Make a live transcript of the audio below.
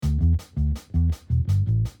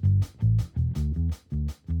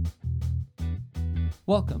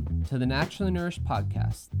Welcome to the Naturally Nourished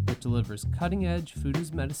podcast that delivers cutting-edge food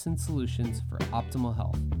as medicine solutions for optimal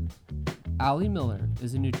health. Allie Miller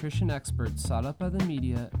is a nutrition expert sought out by the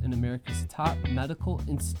media and America's top medical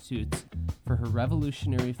institutes for her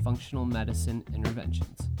revolutionary functional medicine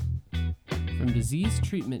interventions. From disease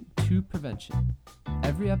treatment to prevention,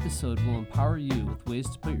 every episode will empower you with ways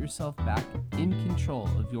to put yourself back in control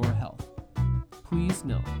of your health. Please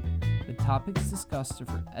note, the topics discussed are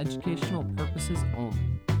for educational purposes only.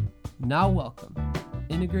 Now welcome,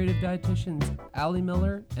 integrative dietitians Allie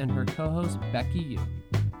Miller and her co-host Becky Yu.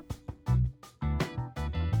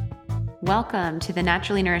 Welcome to the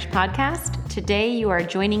Naturally Nourished podcast. Today you are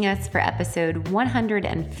joining us for episode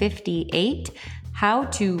 158, How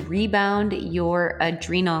to Rebound Your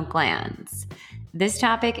Adrenal Glands. This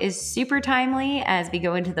topic is super timely as we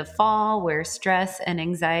go into the fall where stress and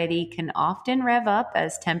anxiety can often rev up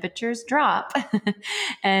as temperatures drop.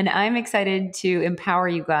 And I'm excited to empower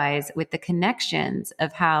you guys with the connections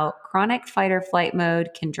of how chronic fight or flight mode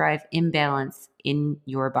can drive imbalance in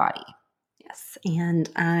your body. Yes, and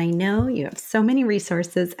I know you have so many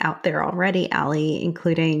resources out there already, Allie,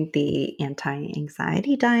 including the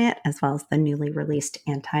anti-anxiety diet, as well as the newly released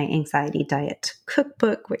anti-anxiety diet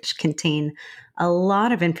cookbook, which contain a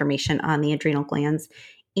lot of information on the adrenal glands.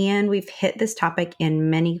 And we've hit this topic in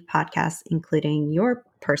many podcasts, including your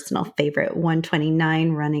personal favorite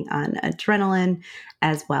 129 running on adrenaline,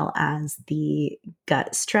 as well as the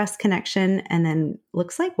gut stress connection. And then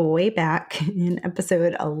looks like way back in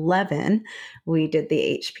episode 11, we did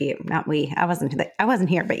the HPA, not we, I wasn't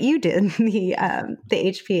here, but you did the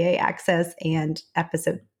HPA access, and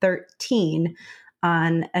episode 13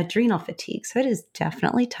 on adrenal fatigue. So it is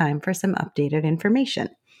definitely time for some updated information.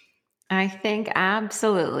 I think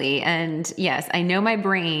absolutely. And yes, I know my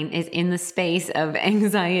brain is in the space of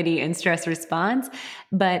anxiety and stress response,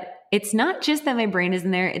 but it's not just that my brain is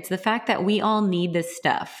in there. It's the fact that we all need this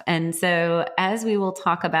stuff. And so as we will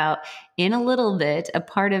talk about in a little bit, a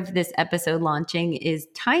part of this episode launching is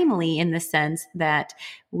timely in the sense that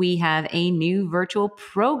we have a new virtual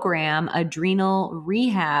program, Adrenal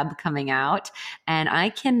Rehab, coming out. And I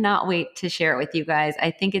cannot wait to share it with you guys.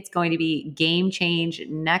 I think it's going to be game change,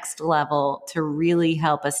 next level, to really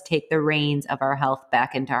help us take the reins of our health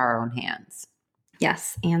back into our own hands.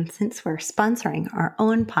 Yes, and since we're sponsoring our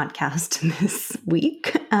own podcast this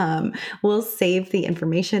week, we'll save the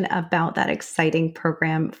information about that exciting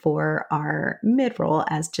program for our mid-roll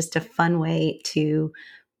as just a fun way to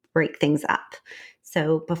break things up.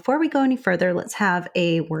 So before we go any further, let's have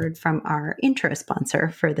a word from our intro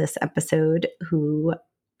sponsor for this episode, who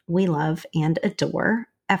we love and adore,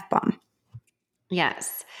 F-Bomb.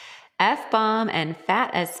 Yes, F-Bomb and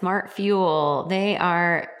Fat as Smart Fuel. They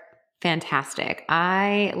are fantastic.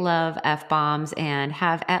 I love F-bombs and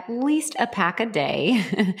have at least a pack a day.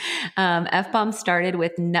 F-bombs started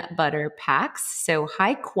with nut butter packs, so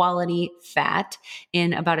high quality fat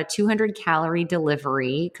in about a 200 calorie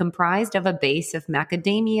delivery, comprised of a base of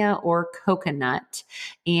macadamia or coconut,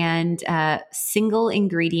 and single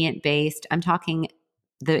ingredient based. I'm talking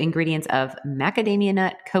the ingredients of macadamia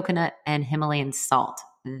nut, coconut, and Himalayan salt.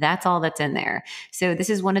 That's all that's in there. So this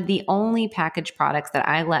is one of the only packaged products that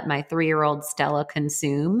I let my 3-year-old Stella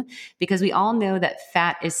consume, because we all know that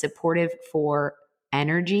fat is supportive for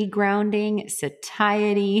energy grounding,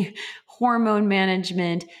 satiety, hormone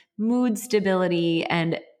management, mood stability,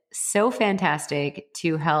 and so fantastic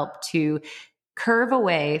to help to curve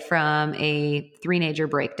away from a three-nager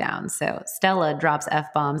breakdown. So Stella drops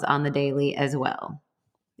F-bombs on the daily as well.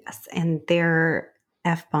 Yes, and their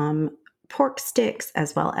F-bomb pork sticks,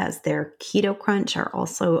 as well as their Keto Crunch, are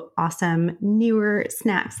also awesome newer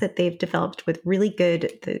snacks that they've developed with really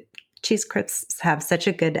good, the cheese crisps have such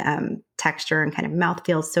a good texture and kind of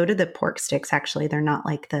mouthfeel. So do the pork sticks, actually. They're not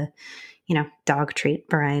like the, dog treat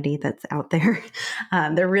variety that's out there.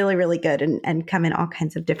 They're really, really good and come in all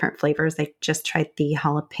kinds of different flavors. I just tried the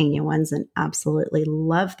jalapeno ones and absolutely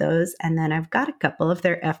love those. And then I've got a couple of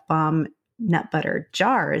their F-bomb nut butter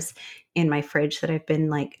jars in my fridge that I've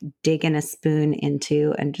been digging a spoon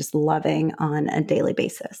into and just loving on a daily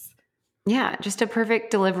basis. Yeah, just a perfect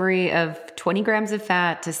delivery of 20 grams of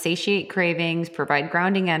fat to satiate cravings, provide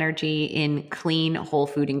grounding energy in clean whole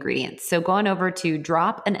food ingredients. So go on over to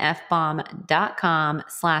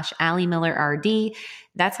dropandfbomb.com/AllieMillerRD.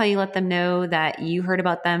 That's how you let them know that you heard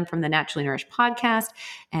about them from the Naturally Nourished podcast,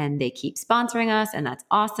 and they keep sponsoring us, and that's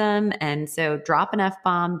awesome. And so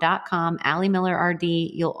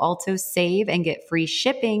dropandfbomb.com/AllieMillerRD. You'll also save and get free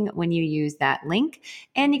shipping when you use that link.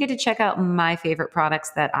 And you get to check out my favorite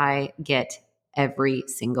products that I get every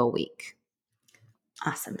single week.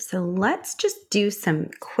 Awesome. So let's just do some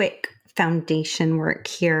quick foundation work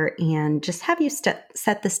here and just have you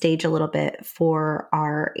set the stage a little bit for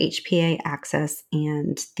our HPA axis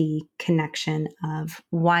and the connection of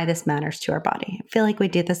why this matters to our body. I feel like we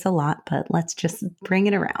do this a lot, but let's just bring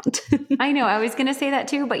it around. I know. I was going to say that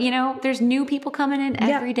too, but there's new people coming in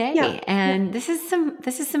every day, and this is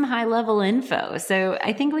some high level info. So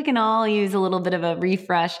I think we can all use a little bit of a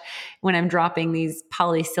refresh when I'm dropping these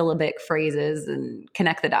polysyllabic phrases and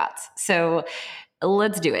connect the dots. So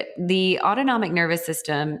let's do it. The autonomic nervous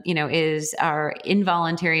system, is our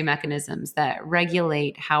involuntary mechanisms that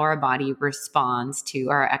regulate how our body responds to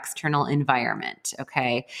our external environment.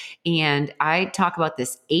 Okay. And I talk about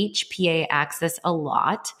this HPA axis a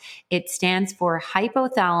lot. It stands for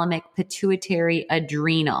hypothalamic pituitary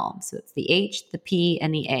adrenal. So it's the H, the P,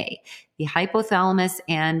 and the A. The hypothalamus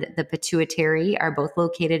and the pituitary are both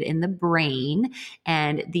located in the brain,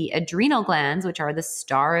 and the adrenal glands, which are the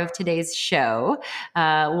star of today's show,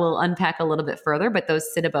 we'll unpack a little bit further, but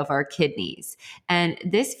those sit above our kidneys. And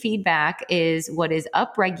this feedback is what is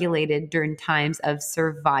upregulated during times of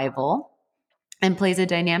survival and plays a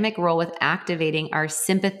dynamic role with activating our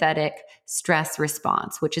sympathetic stress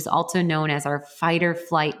response, which is also known as our fight or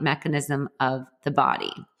flight mechanism of the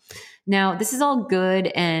body. Now, this is all good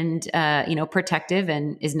and, protective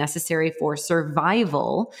and is necessary for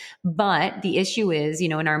survival. But the issue is,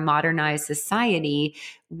 in our modernized society,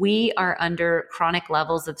 we are under chronic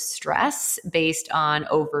levels of stress based on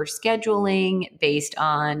overscheduling, based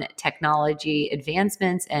on technology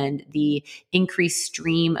advancements and the increased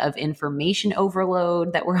stream of information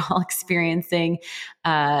overload that we're all experiencing.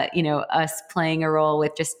 Us playing a role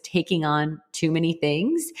with just taking on too many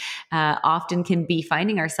things, often can be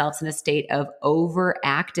finding ourselves in a state of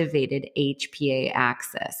overactivated HPA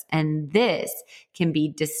axis. And this can be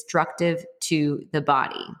destructive to the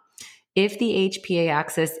body. If the HPA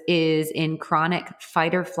axis is in chronic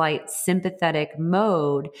fight or flight sympathetic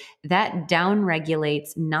mode, that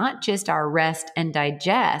downregulates not just our rest and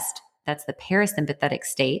digest, that's the parasympathetic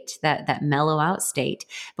state, that mellow out state.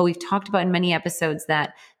 But we've talked about in many episodes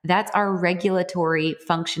that that's our regulatory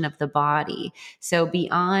function of the body. So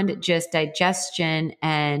beyond just digestion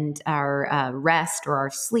and our rest or our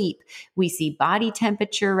sleep, we see body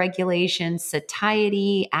temperature regulation,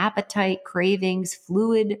 satiety, appetite, cravings,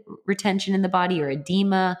 fluid retention in the body or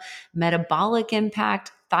edema, metabolic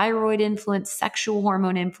impact, thyroid influence, sexual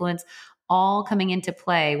hormone influence, all coming into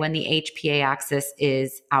play when the HPA axis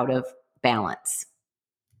is out of balance.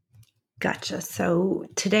 Gotcha. So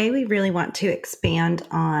today we really want to expand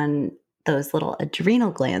on those little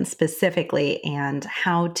adrenal glands specifically and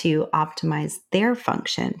how to optimize their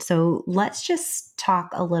function. So let's just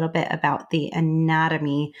talk a little bit about the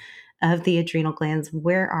anatomy of the adrenal glands.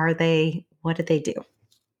 Where are they? What do they do?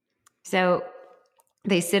 So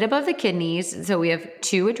they sit above the kidneys. So we have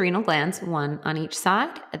two adrenal glands, one on each side.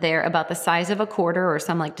 They're about the size of a quarter, or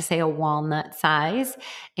some like to say a walnut size.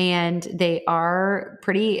 And they are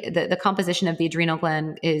the composition of the adrenal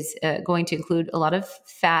gland is going to include a lot of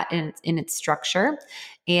fat in its structure.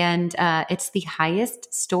 And it's the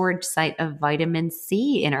highest storage site of vitamin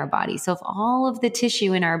C in our body. So of all of the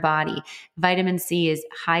tissue in our body, vitamin C is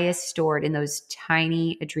highest stored in those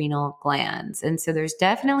tiny adrenal glands. And so there's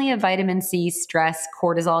definitely a vitamin C stress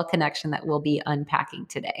cortisol connection that we'll be unpacking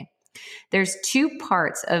today. There's two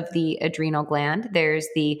parts of the adrenal gland. There's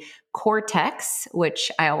the cortex, which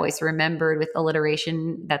I always remembered with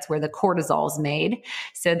alliteration, that's where the cortisol is made.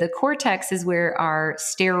 So the cortex is where our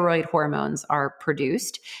steroid hormones are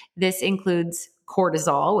produced. This includes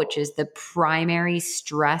cortisol, which is the primary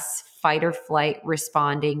stress fight or flight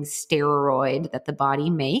responding steroid that the body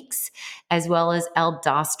makes, as well as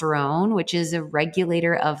aldosterone, which is a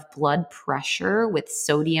regulator of blood pressure with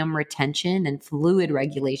sodium retention and fluid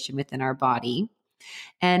regulation within our body.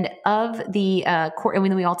 And of the and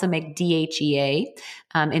then we also make DHEA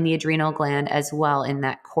in the adrenal gland as well in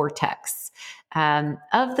that cortex.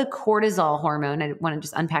 Of the cortisol hormone, I want to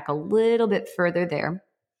just unpack a little bit further there.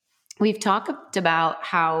 We've talked about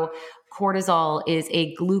how cortisol is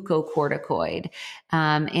a glucocorticoid.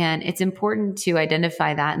 And it's important to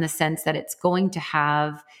identify that in the sense that it's going to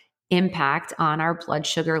have impact on our blood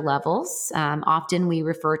sugar levels. Often we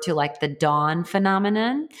refer to like the dawn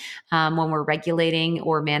phenomenon when we're regulating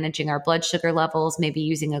or managing our blood sugar levels, maybe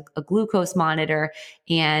using a glucose monitor,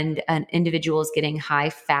 and an individual is getting high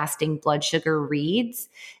fasting blood sugar reads.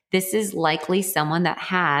 This is likely someone that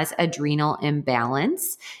has adrenal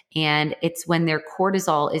imbalance. And it's when their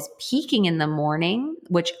cortisol is peaking in the morning,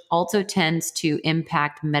 which also tends to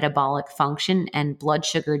impact metabolic function and blood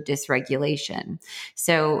sugar dysregulation.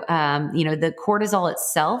 So, the cortisol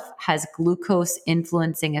itself has glucose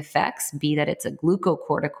influencing effects, be that it's a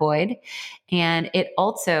glucocorticoid. And it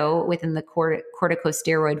also, within the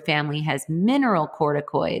corticosteroid family, has mineral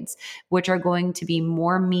corticoids, which are going to be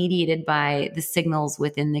more mediated by the signals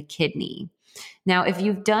within the kidney. Now, if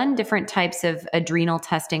you've done different types of adrenal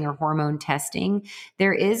testing or hormone testing,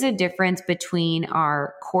 there is a difference between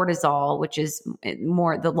our cortisol, which is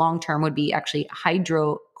more, the long term would be actually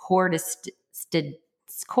hydrocortisone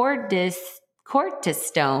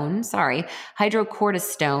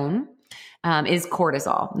is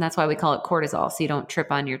cortisol. And that's why we call it cortisol. So you don't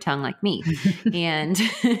trip on your tongue like me. And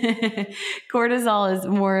cortisol is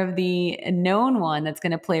more of the known one that's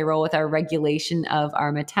going to play a role with our regulation of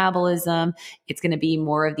our metabolism. It's going to be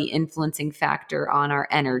more of the influencing factor on our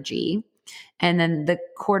energy. And then the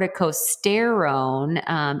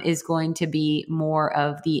corticosterone is going to be more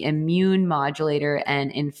of the immune modulator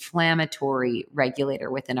and inflammatory regulator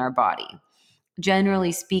within our body.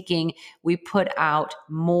 Generally speaking, we put out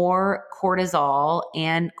more cortisol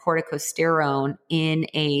and corticosterone in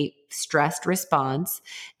a stressed response,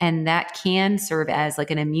 and that can serve as like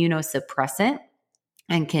an immunosuppressant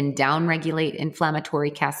and can downregulate inflammatory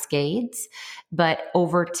cascades. But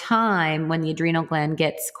over time, when the adrenal gland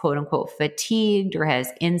gets quote unquote fatigued or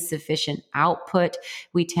has insufficient output,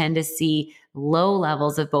 we tend to see low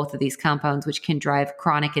levels of both of these compounds, which can drive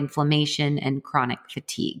chronic inflammation and chronic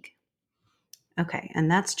fatigue. Okay. And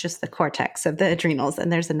that's just the cortex of the adrenals. And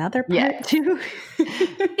there's another part too.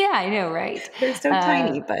 Yeah, I know, right? They're so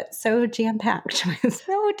tiny, but so jam-packed.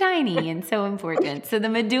 So tiny and so important. So the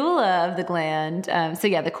medulla of the gland.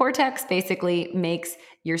 The cortex basically makes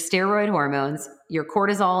your steroid hormones, your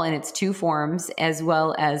cortisol in its two forms, as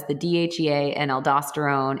well as the DHEA and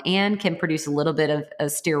aldosterone, and can produce a little bit of a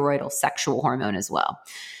steroidal sexual hormone as well.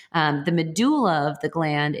 The medulla of the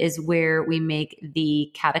gland is where we make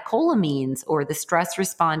the catecholamines, or the stress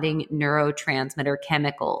responding neurotransmitter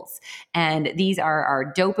chemicals. And these are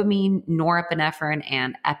our dopamine, norepinephrine,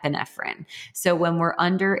 and epinephrine. So when we're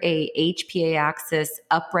under a HPA axis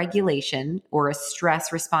upregulation or a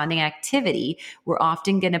stress responding activity, we're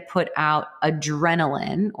often going to put out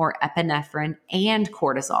adrenaline or epinephrine and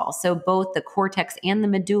cortisol. So both the cortex and the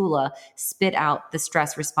medulla spit out the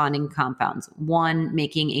stress responding compounds, one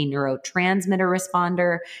making a neurotransmitter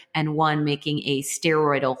responder and one making a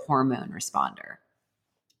steroidal hormone responder.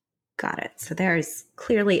 Got it. So there's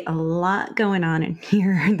clearly a lot going on in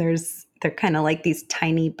here. They're kind of like these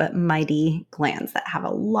tiny but mighty glands that have a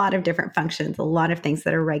lot of different functions, a lot of things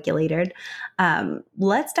that are regulated.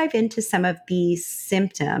 Let's dive into some of the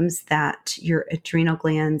symptoms that your adrenal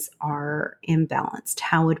glands are imbalanced.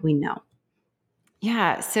 How would we know?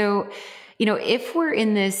 Yeah. So, if we're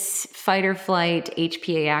in this fight or flight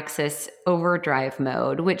HPA axis overdrive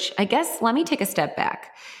mode, which I guess, let me take a step back.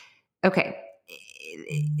 Okay.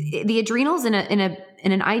 The adrenals in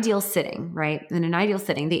an ideal sitting, right? In an ideal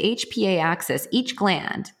sitting, the HPA axis, each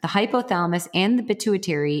gland, the hypothalamus and the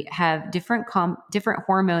pituitary, have different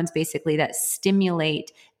hormones basically that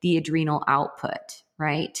stimulate the adrenal output,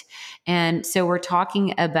 right? And so we're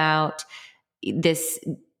talking about this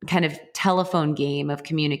kind of telephone game of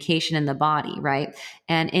communication in the body, right?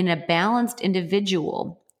 And in a balanced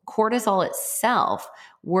individual, cortisol itself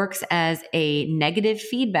works as a negative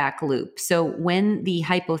feedback loop. So when the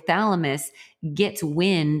hypothalamus gets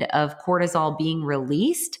wind of cortisol being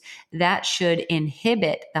released, that should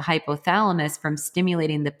inhibit the hypothalamus from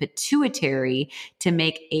stimulating the pituitary to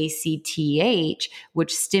make ACTH,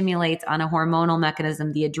 which stimulates on a hormonal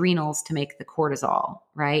mechanism the adrenals to make the cortisol,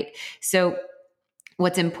 right? So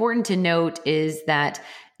what's important to note is that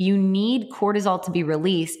you need cortisol to be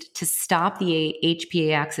released to stop the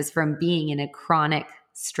HPA axis from being in a chronic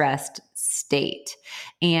stressed state.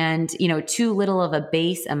 And, too little of a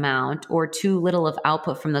base amount or too little of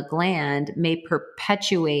output from the gland may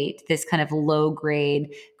perpetuate this kind of low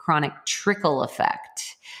grade chronic trickle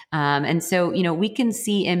effect. And so, we can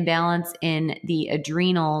see imbalance in the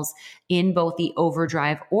adrenals in both the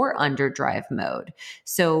overdrive or underdrive mode.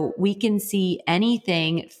 So we can see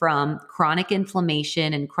anything from chronic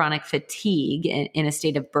inflammation and chronic fatigue in a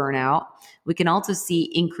state of burnout. We can also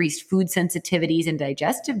see increased food sensitivities and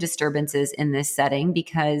digestive disturbances in this setting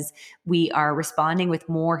because we are responding with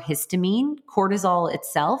more histamine. Cortisol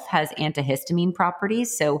itself has antihistamine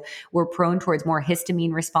properties, so we're prone towards more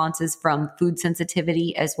histamine responses from food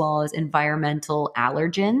sensitivity as well as environmental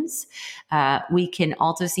allergens. We can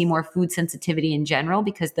also see more food sensitivity in general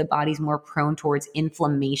because the body's more prone towards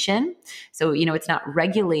inflammation. So, it's not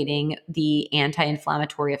regulating the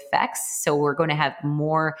anti-inflammatory effects. So we're going to have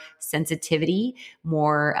more sensitivity,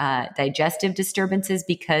 more digestive disturbances,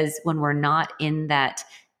 because when we're not in that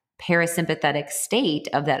parasympathetic state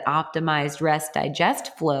of that optimized rest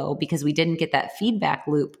digest flow, because we didn't get that feedback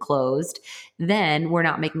loop closed, then we're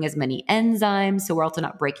not making as many enzymes. So we're also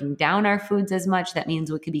not breaking down our foods as much. That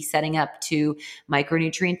means we could be setting up to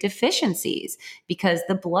micronutrient deficiencies because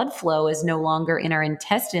the blood flow is no longer in our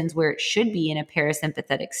intestines where it should be in a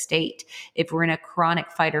parasympathetic state. If we're in a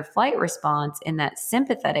chronic fight or flight response in that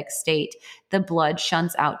sympathetic state, the blood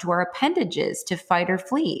shunts out to our appendages to fight or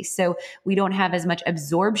flee. So we don't have as much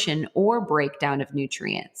absorption or breakdown of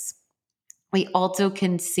nutrients. We also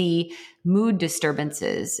can see mood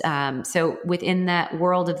disturbances. So within that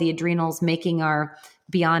world of the adrenals making our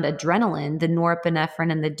beyond adrenaline, the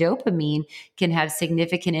norepinephrine and the dopamine can have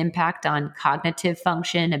significant impact on cognitive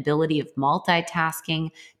function, ability of multitasking,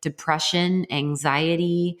 depression,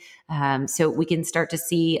 anxiety. So we can start to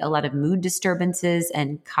see a lot of mood disturbances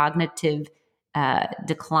and cognitive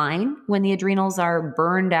decline when the adrenals are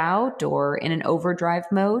burned out or in an overdrive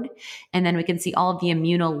mode. And then we can see all of the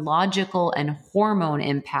immunological and hormone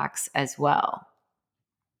impacts as well.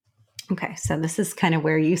 Okay, so this is kind of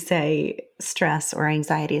where you say stress or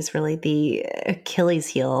anxiety is really the Achilles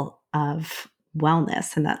heel of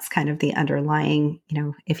wellness. And that's kind of the underlying,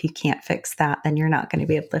 if you can't fix that, then you're not going to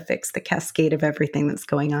be able to fix the cascade of everything that's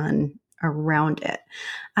going on around it.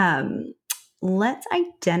 Let's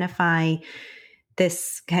identify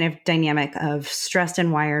this kind of dynamic of stressed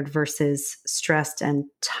and wired versus stressed and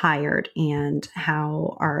tired, and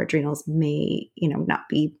how our adrenals may, not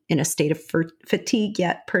be in a state of fatigue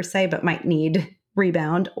yet per se, but might need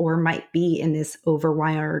rebound or might be in this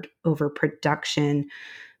overwired overproduction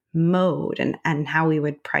mode, and how we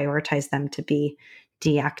would prioritize them to be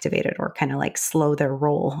deactivated or kind of like slow their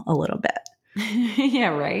roll a little bit. Yeah,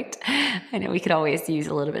 right. I know we could always use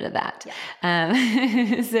a little bit of that.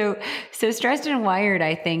 So stressed and wired,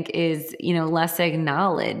 I think, is, less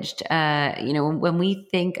acknowledged. When we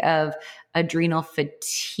think of adrenal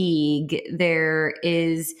fatigue, there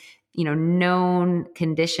is, known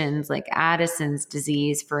conditions like Addison's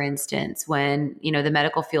disease, for instance, when, the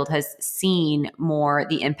medical field has seen more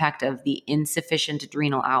the impact of the insufficient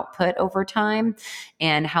adrenal output over time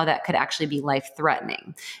and how that could actually be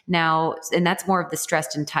life-threatening. Now, and that's more of the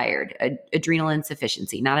stressed and tired, adrenal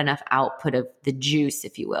insufficiency, not enough output of the juice,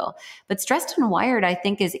 if you will. But stressed and wired, I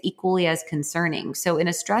think, is equally as concerning. So in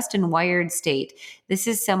a stressed and wired state, this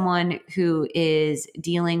is someone who is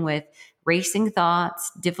dealing with racing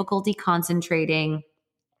thoughts, difficulty concentrating.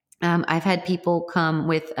 I've had people come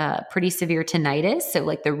with pretty severe tinnitus, so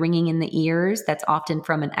like the ringing in the ears. That's often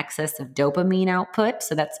from an excess of dopamine output.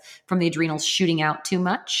 So that's from the adrenals shooting out too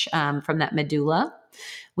much from that medulla.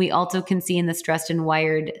 We also can see in the stressed and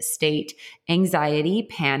wired state anxiety,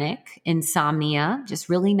 panic, insomnia, just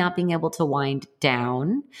really not being able to wind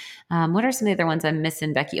down. What are some of the other ones I'm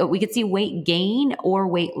missing, Becky? Oh, we could see weight gain or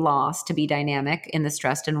weight loss to be dynamic in the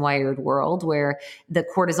stressed and wired world, where the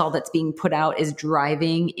cortisol that's being put out is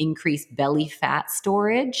driving increased belly fat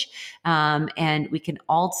storage. And we can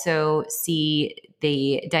also see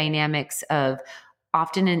the dynamics of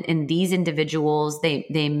often in these individuals,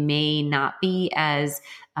 they may not be as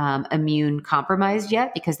immune compromised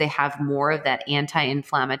yet because they have more of that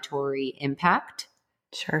anti-inflammatory impact.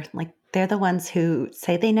 Sure. Like they're the ones who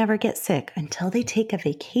say they never get sick until they take a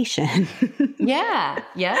vacation. Yeah.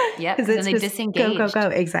 Because then they disengage. Go.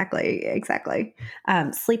 Exactly.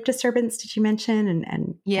 Sleep disturbance, did you mention?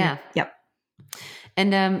 And yeah. Yep.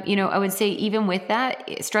 And, I would say even with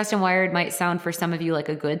that, stressed and wired might sound for some of you like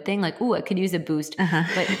a good thing, like, ooh, I could use a boost.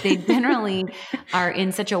 But they generally are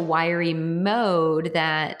in such a wiry mode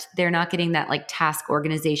that they're not getting that like task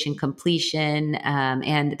organization completion.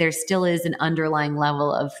 And there still is an underlying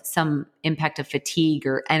level of some impact of fatigue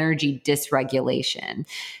or energy dysregulation.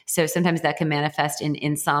 So sometimes that can manifest in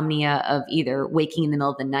insomnia of either waking in the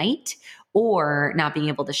middle of the night or not being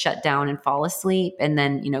able to shut down and fall asleep, and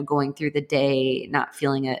then, going through the day, not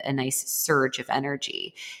feeling a nice surge of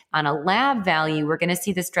energy. On a lab value, we're going to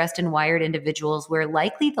see the stressed and wired individuals where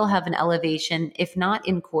likely they'll have an elevation, if not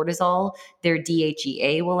in cortisol, their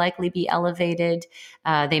DHEA will likely be elevated.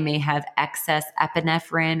 They may have excess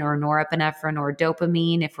epinephrine or norepinephrine or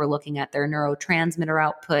dopamine if we're looking at their neurotransmitter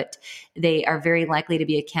output. They are very likely to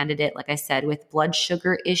be a candidate, like I said, with blood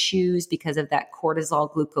sugar issues because of that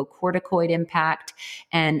cortisol glucocorticoid impact.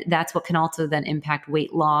 And that's what can also then impact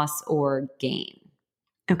weight loss or gain.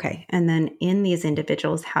 Okay. And then in these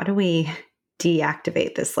individuals, how do we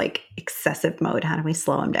deactivate this like excessive mode? How do we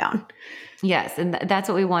slow them down? Yes, and that's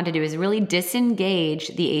what we want to do is really disengage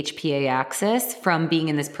the HPA axis from being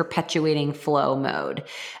in this perpetuating flow mode.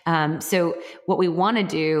 So what we want to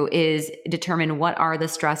do is determine what are the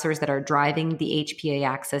stressors that are driving the HPA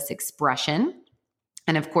axis expression.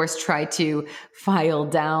 And of course, try to file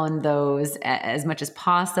down those as much as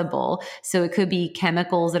possible. So it could be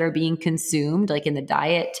chemicals that are being consumed, like in the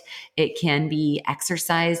diet. It can be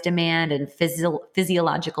exercise demand and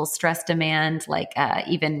physiological stress demand, like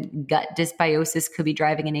even gut dysbiosis could be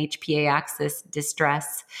driving an HPA axis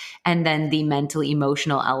distress. And then the mental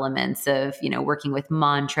emotional elements of, working with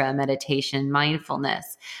mantra, meditation,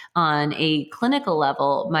 mindfulness. On a clinical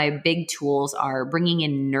level, my big tools are bringing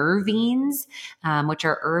in nervines, which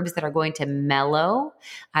are herbs that are going to mellow.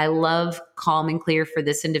 I love Calm and Clear for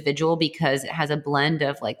this individual because it has a blend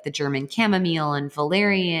of like the German chamomile and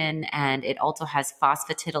valerian, and it also has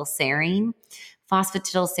phosphatidylserine.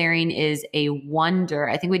 Phosphatidylserine is a wonder.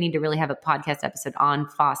 I think we need to really have a podcast episode on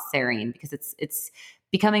phosserine because it's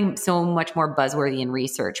becoming so much more buzzworthy in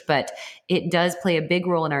research, but it does play a big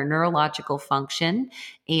role in our neurological function,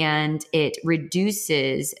 and it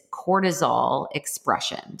reduces cortisol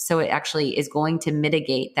expression. So it actually is going to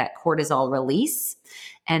mitigate that cortisol release.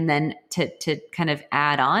 And then to kind of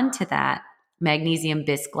add on to that, magnesium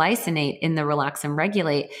bisglycinate in the Relax and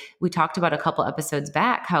Regulate. We talked about a couple episodes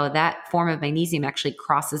back how that form of magnesium actually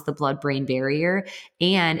crosses the blood-brain barrier,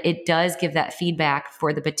 and it does give that feedback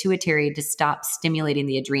for the pituitary to stop stimulating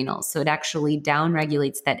the adrenals. So it actually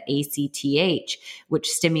downregulates that ACTH, which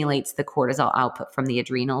stimulates the cortisol output from the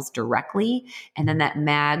adrenals directly. And then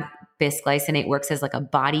that bisglycinate works as like a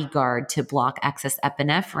bodyguard to block excess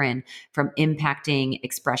epinephrine from impacting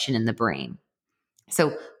expression in the brain.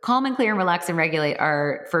 So Calm and Clear and Relax and Regulate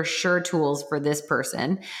are for sure tools for this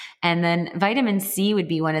person. And then vitamin C would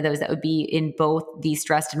be one of those that would be in both the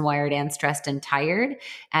stressed and wired and stressed and tired.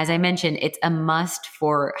 As I mentioned, it's a must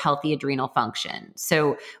for healthy adrenal function.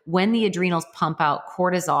 So when the adrenals pump out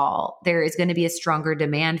cortisol, there is going to be a stronger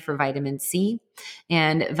demand for vitamin C.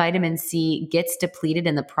 And vitamin C gets depleted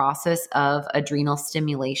in the process of adrenal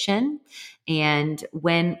stimulation. And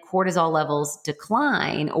when cortisol levels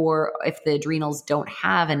decline, or if the adrenals don't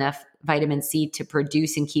have enough vitamin C to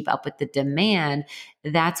produce and keep up with the demand,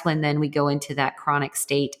 that's when then we go into that chronic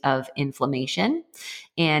state of inflammation.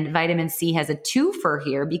 And vitamin C has a twofer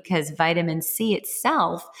here because vitamin C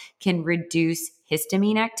itself can reduce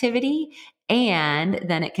histamine activity. And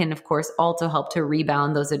then it can, of course, also help to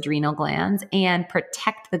rebound those adrenal glands and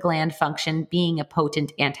protect the gland function, being a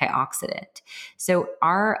potent antioxidant. So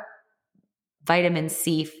our vitamin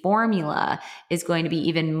C formula is going to be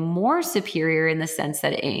even more superior in the sense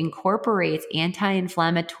that it incorporates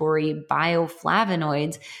anti-inflammatory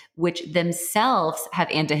bioflavonoids, which themselves have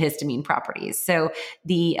antihistamine properties. So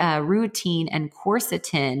the rutin and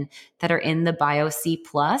quercetin that are in the Bio-C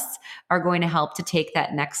Plus are going to help to take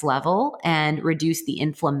that next level and reduce the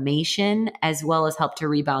inflammation as well as help to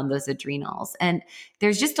rebound those adrenals. And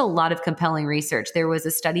there's just a lot of compelling research. There was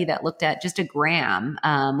a study that looked at just a gram,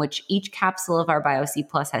 which each capsule of our Bio-C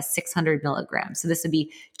Plus has 600 milligrams. So this would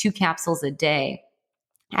be 2 capsules a day.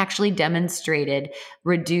 Actually demonstrated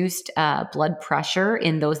reduced blood pressure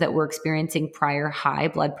in those that were experiencing prior high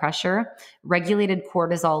blood pressure, regulated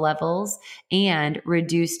cortisol levels, and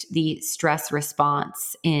reduced the stress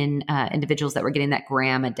response in individuals that were getting that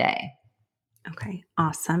gram a day. Okay,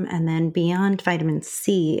 awesome. And then beyond vitamin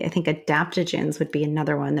C, I think adaptogens would be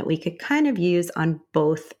another one that we could kind of use on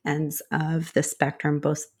both ends of the spectrum,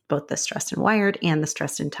 both the stressed and wired and the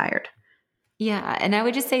stressed and tired. Yeah. And I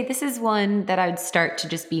would just say this is one that I would start to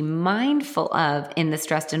just be mindful of in the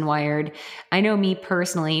stressed and wired. I know me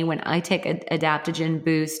personally, when I take an adaptogen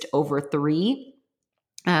boost over 3,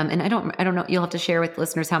 and I don't know, you'll have to share with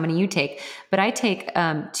listeners how many you take, but I take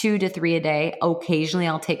 2 to 3 a day. Occasionally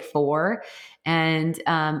I'll take 4. And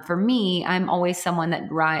for me, I'm always someone that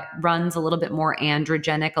runs a little bit more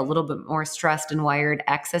androgenic, a little bit more stressed and wired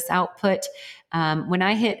excess output. When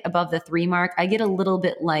I hit above the 3 mark, I get a little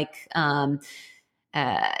bit like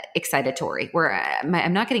excitatory, where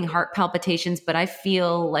I'm not getting heart palpitations, but I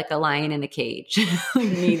feel like a lion in a cage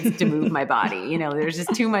needs to move my body. There's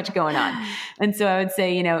just too much going on. And so I would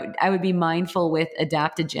say, I would be mindful with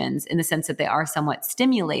adaptogens in the sense that they are somewhat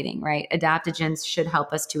stimulating, right? Adaptogens should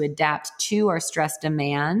help us to adapt to our stress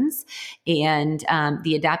demands. And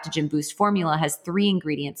the adaptogen boost formula has 3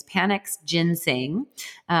 ingredients: Panax, ginseng,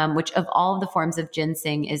 which of all of the forms of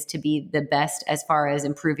ginseng is to be the best as far as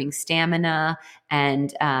improving stamina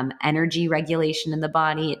and energy regulation in the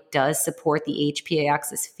body. It does support the HPA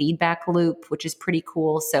axis feedback loop, which is pretty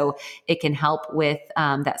cool. So it can help with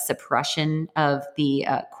that suppression of the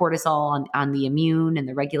cortisol on the immune and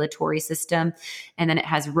the regulatory system. And then it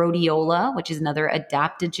has rhodiola, which is another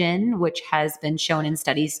adaptogen, which has been shown in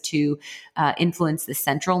studies to influence the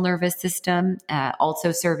central nervous system,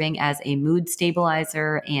 also serving as a mood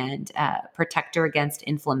stabilizer and protector against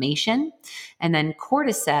inflammation. And then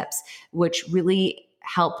cordyceps, which really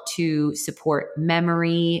help to support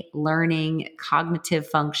memory, learning, cognitive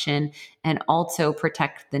function, and also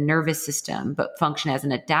protect the nervous system, but function as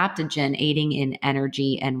an adaptogen, aiding in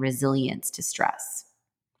energy and resilience to stress.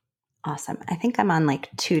 Awesome. I think I'm on like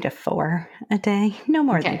 2 to 4 a day, no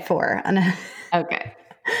more than 4 on a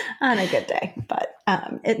on a good day. But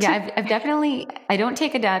I've definitely, I don't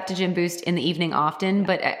take adaptogen boost in the evening often,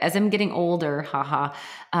 but as I'm getting older,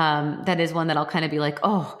 that is one that I'll kind of be like,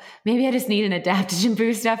 oh, maybe I just need an adaptogen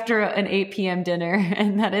boost after an 8 p.m. dinner.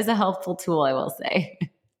 And that is a helpful tool, I will say.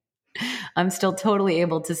 I'm still totally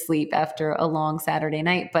able to sleep after a long Saturday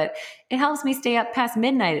night, but it helps me stay up past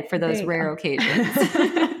midnight for those rare occasions.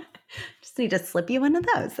 Just need to slip you one of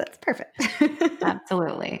those. That's perfect.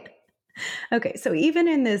 Absolutely. Okay. So even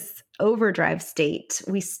in this overdrive state,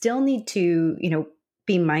 we still need to,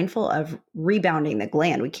 be mindful of rebounding the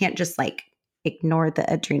gland. We can't just like ignore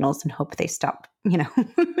the adrenals and hope they stop,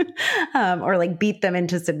 or like beat them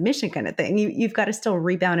into submission kind of thing. You've got to still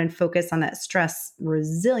rebound and focus on that stress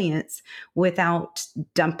resilience without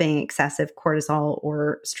dumping excessive cortisol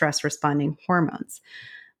or stress responding hormones.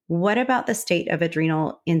 What about the state of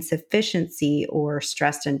adrenal insufficiency or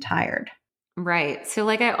stressed and tired? Right. So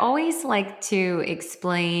like I always like to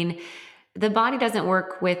explain, the body doesn't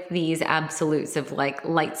work with these absolutes of like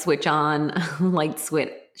light switch on, light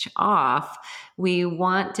switch off. We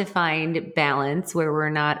want to find balance where we're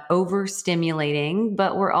not overstimulating,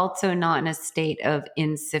 but we're also not in a state of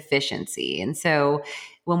insufficiency. And so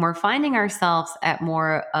when we're finding ourselves at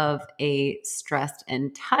more of a stressed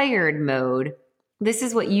and tired mode, this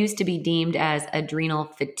is what used to be deemed as adrenal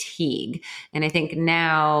fatigue. And I think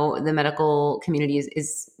now the medical community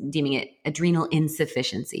is deeming it adrenal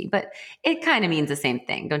insufficiency, but it kind of means the same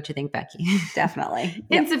thing. Don't you think, Becky? Definitely.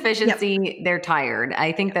 Insufficiency, They're tired.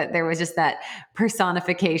 I think that there was just that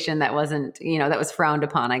personification that wasn't, that was frowned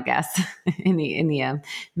upon, I guess, in the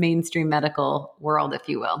mainstream medical world, if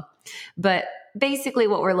you will. But basically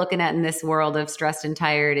what we're looking at in this world of stressed and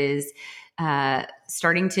tired is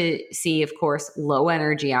starting to see, of course, low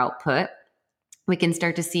energy output. We can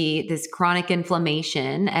start to see this chronic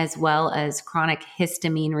inflammation as well as chronic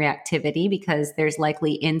histamine reactivity because there's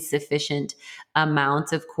likely insufficient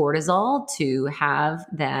amounts of cortisol to have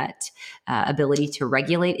that ability to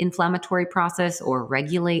regulate inflammatory process or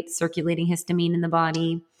regulate circulating histamine in the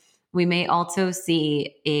body. We may also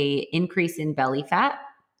see an increase in belly fat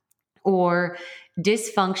or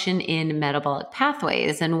dysfunction in metabolic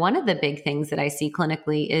pathways. And one of the big things that I see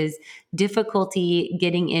clinically is difficulty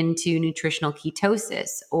getting into nutritional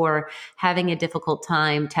ketosis or having a difficult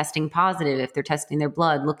time testing positive if they're testing their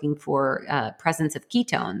blood, looking for presence of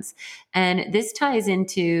ketones. And this ties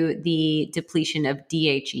into the depletion of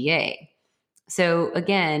DHEA. So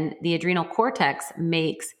again, the adrenal cortex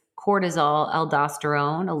makes cortisol,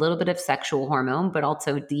 aldosterone, a little bit of sexual hormone, but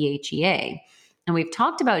also DHEA. And we've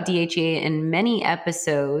talked about DHEA in many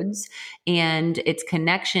episodes and its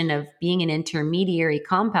connection of being an intermediary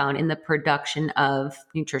compound in the production of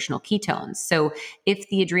nutritional ketones. So if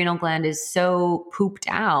the adrenal gland is so pooped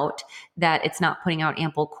out that it's not putting out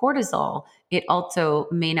ample cortisol, it also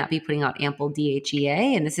may not be putting out ample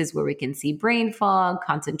DHEA. And this is where we can see brain fog,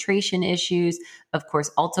 concentration issues, of course,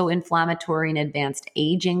 also inflammatory and advanced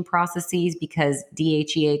aging processes because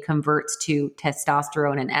DHEA converts to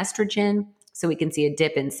testosterone and estrogen. So we can see a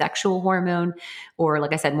dip in sexual hormone or,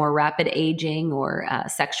 like I said, more rapid aging or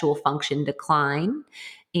sexual function decline.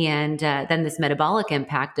 And then this metabolic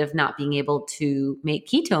impact of not being able to make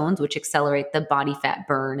ketones, which accelerate the body fat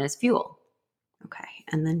burn as fuel. Okay.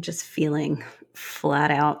 And then just feeling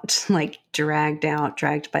flat out, like dragged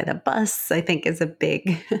by the bus, I think is a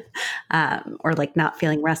big, or like not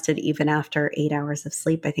feeling rested even after 8 hours of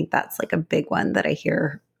sleep. I think that's like a big one that I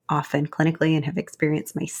hear often clinically and have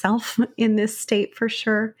experienced myself in this state for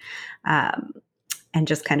sure. And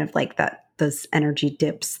just kind of like those energy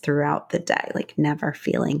dips throughout the day, like never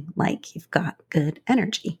feeling like you've got good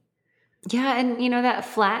energy. Yeah. And, that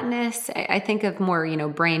flatness, I think of more,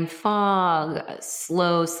 brain fog,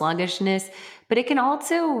 slow sluggishness, but it can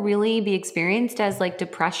also really be experienced as like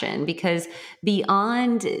depression because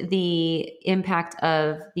beyond the impact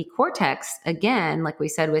of the cortex, again, like we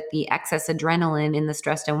said, with the excess adrenaline in the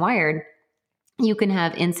stressed and wired, you can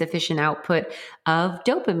have insufficient output of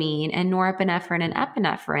dopamine and norepinephrine and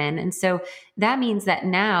epinephrine. And so that means that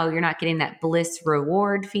now you're not getting that bliss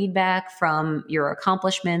reward feedback from your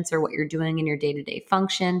accomplishments or what you're doing in your day-to-day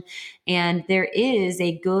function. And there is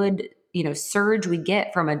a good surge we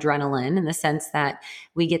get from adrenaline, in the sense that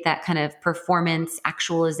we get that kind of performance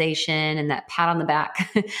actualization and that pat on the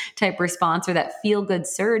back type response, or that feel good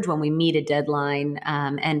surge when we meet a deadline.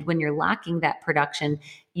 And when you're lacking that production,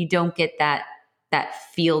 you don't get that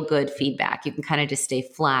feel good feedback. You can kind of just stay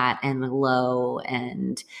flat and low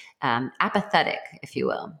and apathetic, if you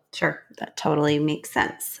will. Sure. That totally makes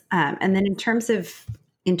sense. And then in terms of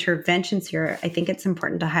interventions here, I think it's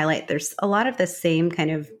important to highlight there's a lot of the same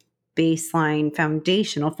kind of baseline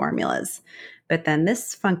foundational formulas, but then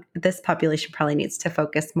this population probably needs to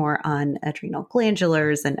focus more on adrenal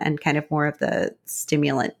glandulars and kind of more of the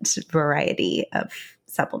stimulant variety of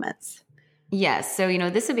supplements. Yes. So,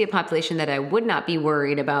 this would be a population that I would not be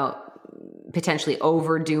worried about potentially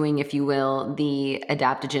overdoing, if you will, the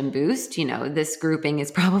adaptogen boost. This grouping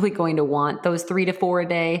is probably going to want those 3 to 4 a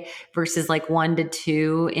day versus like 1 to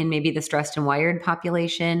 2 in maybe the stressed and wired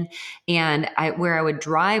population. And where I would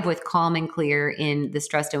drive with Calm and Clear in the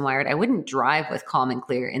stressed and wired, I wouldn't drive with Calm and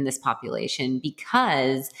Clear in this population,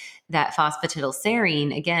 because that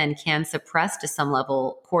phosphatidylserine, again, can suppress to some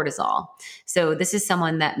level cortisol. So this is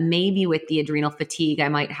someone that maybe with the adrenal fatigue, I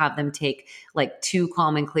might have them take like 2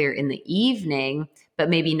 Calm and Clear in the evening, but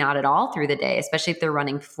maybe not at all through the day, especially if they're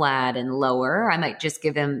running flat and lower. I might just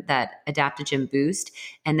give them that adaptogen boost.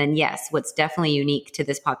 And then, yes, what's definitely unique to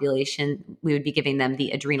this population, we would be giving them the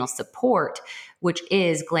adrenal support, which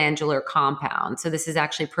is glandular compound. So this is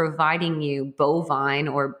actually providing you bovine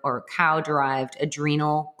or cow-derived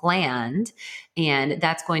adrenal gland, and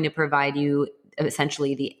that's going to provide you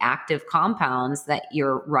essentially the active compounds that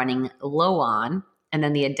you're running low on. And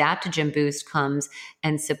then the adaptogen boost comes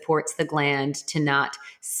and supports the gland to not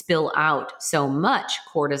spill out so much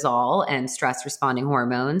cortisol and stress responding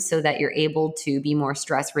hormones, so that you're able to be more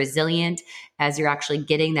stress resilient as you're actually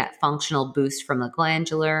getting that functional boost from the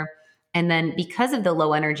glandular. And then because of the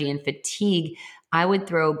low energy and fatigue, I would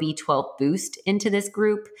throw B12 boost into this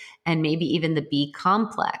group, and maybe even the B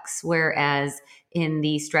complex, whereas in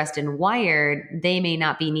the stressed and wired, they may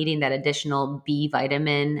not be needing that additional B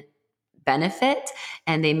vitamin benefit,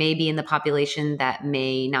 and they may be in the population that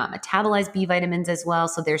may not metabolize B vitamins as well,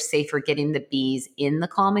 so they're safer getting the Bs in the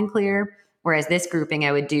Calm and Clear, whereas this grouping,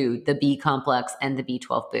 I would do the B complex and the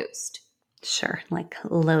B12 boost. Sure, like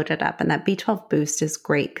load it up. And that B12 boost is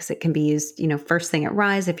great because it can be used, first thing at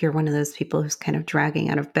rise if you're one of those people who's kind of dragging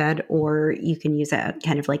out of bed, or you can use it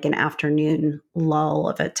kind of like an afternoon lull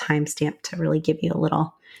of a timestamp to really give you a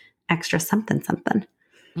little extra something.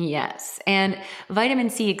 Yes. And vitamin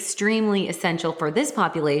C, extremely essential for this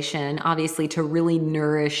population, obviously, to really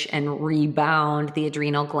nourish and rebound the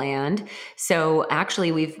adrenal gland. So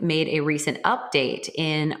actually, we've made a recent update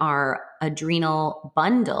in our adrenal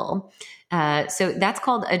bundle. So that's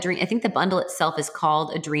called I think the bundle itself is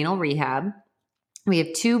called Adrenal Rehab. We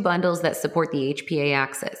have 2 bundles that support the HPA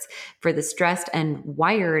axis. For the stressed and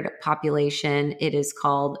wired population, it is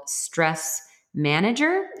called Stress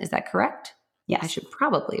Manager. Is that correct? Yes.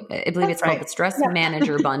 I believe it's called the Stress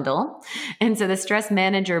Manager Bundle. And so the Stress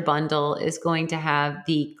Manager Bundle is going to have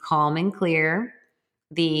the Calm and Clear,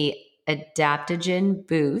 the Adaptogen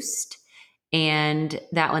Boost, and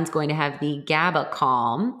that one's going to have the GABA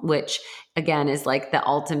Calm, which again is like the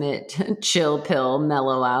ultimate chill pill,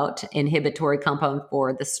 mellow out inhibitory compound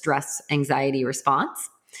for the stress anxiety response.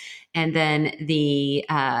 And then the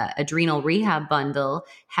Adrenal Rehab Bundle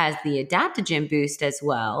has the Adaptogen Boost as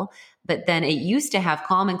well. But then it used to have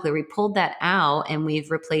Calm and Clear. We pulled that out and we've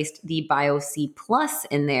replaced the Bio C Plus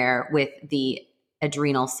in there with the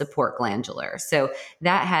adrenal support glandular. So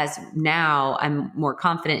that has now, I'm more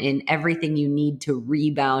confident in everything you need to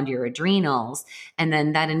rebound your adrenals. And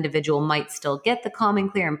then that individual might still get the Calm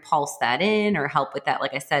and Clear and pulse that in, or help with that,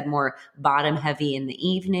 like I said, more bottom heavy in the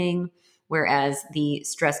evening. Whereas the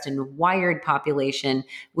stressed and wired population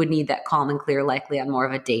would need that Calm and Clear likely on more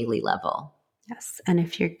of a daily level. Yes. And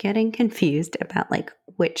if you're getting confused about like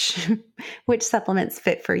which supplements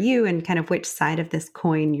fit for you and kind of which side of this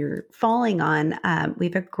coin you're falling on, we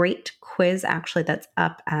have a great quiz actually that's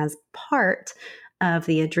up as part of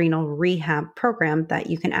the Adrenal Rehab program that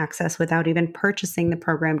you can access without even purchasing the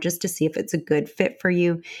program, just to see if it's a good fit for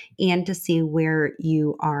you and to see where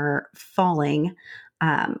you are falling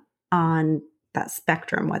on that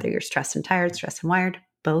spectrum, whether you're stressed and tired, stressed and wired.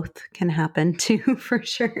 Both can happen too, for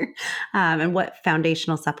sure. And what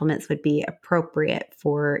foundational supplements would be appropriate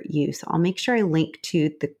for you. So I'll make sure I link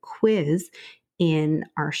to the quiz in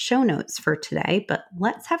our show notes for today. But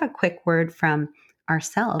let's have a quick word from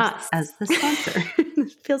ourselves Us. as the sponsor.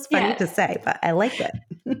 It feels funny to Yes. say, but I like it.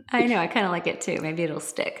 I know. I kind of like it too. Maybe it'll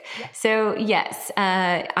stick. So yes,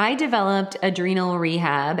 I developed Adrenal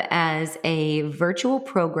Rehab as a virtual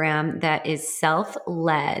program that is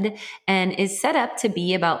self-led and is set up to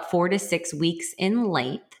be about 4 to 6 weeks in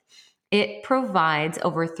length. It provides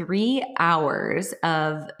over 3 hours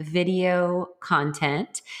of video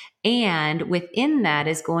content. And within that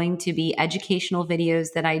is going to be educational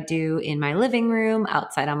videos that I do in my living room,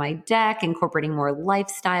 outside on my deck, incorporating more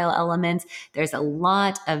lifestyle elements. There's a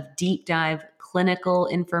lot of deep dive clinical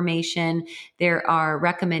information. There are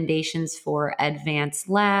recommendations for advanced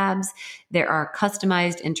labs. There are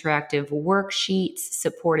customized interactive worksheets,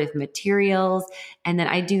 supportive materials. And then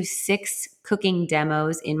I do 6 cooking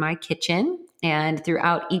demos in my kitchen. And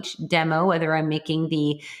throughout each demo, whether I'm making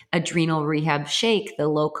the adrenal rehab shake, the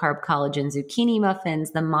low carb collagen zucchini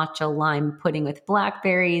muffins, the matcha lime pudding with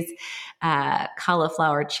blackberries,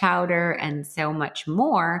 cauliflower chowder, and so much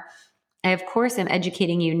more, I, of course, am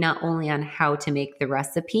educating you not only on how to make the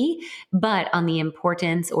recipe, but on the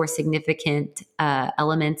importance or significant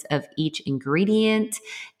elements of each ingredient,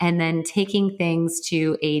 and then taking things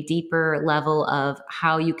to a deeper level of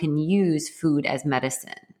how you can use food as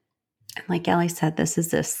medicine. Like Allie said, this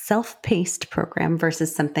is a self-paced program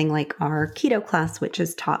versus something like our keto class, which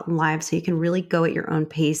is taught live. So you can really go at your own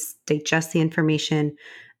pace, digest the information,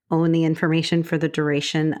 own the information for the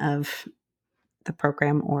duration of the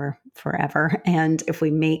program or forever. And if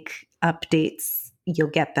we make updates, you'll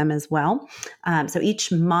get them as well. So each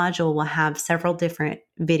module will have several different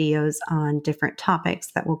videos on different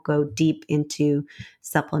topics that will go deep into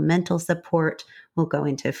supplemental support, will go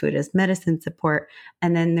into food as medicine support,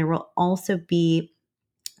 and then there will also be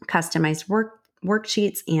customized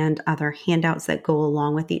worksheets and other handouts that go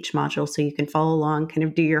along with each module, so you can follow along, kind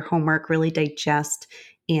of do your homework, really digest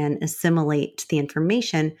and assimilate the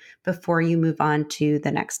information before you move on to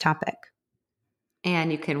the next topic.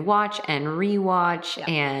 And you can watch and rewatch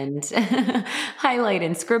and highlight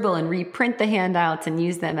and scribble and reprint the handouts and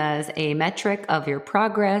use them as a metric of your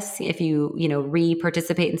progress. If you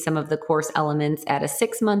re-participate in some of the course elements at a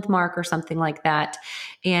 6-month mark or something like that.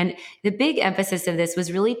 And the big emphasis of this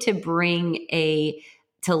was really to bring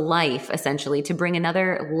to life, essentially, to bring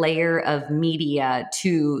another layer of media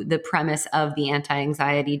to the premise of the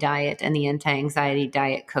anti-anxiety diet and the anti-anxiety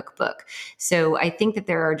diet cookbook. So I think that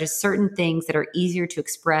there are just certain things that are easier to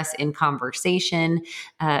express in conversation,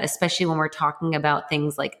 especially when we're talking about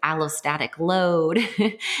things like allostatic load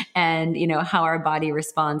and, how our body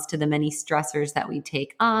responds to the many stressors that we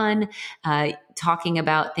take on, talking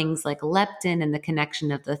about things like leptin and the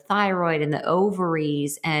connection of the thyroid and the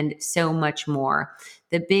ovaries and so much more.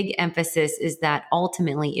 The big emphasis is that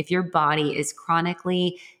ultimately, if your body is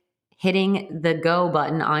chronically hitting the go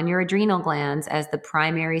button on your adrenal glands as the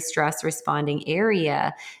primary stress responding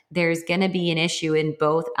area, there's going to be an issue in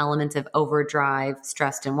both elements of overdrive,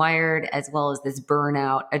 stressed and wired, as well as this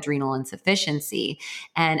burnout, adrenal insufficiency.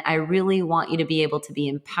 And I really want you to be able to be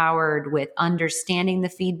empowered with understanding the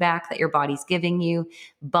feedback that your body's giving you,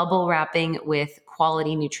 bubble wrapping with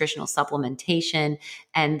quality nutritional supplementation,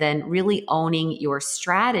 and then really owning your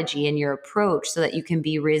strategy and your approach so that you can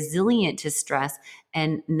be resilient to stress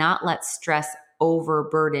and not let stress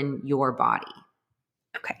overburden your body.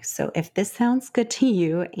 Okay, so if this sounds good to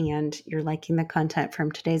you and you're liking the content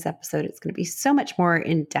from today's episode, it's going to be so much more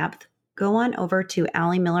in depth. Go on over to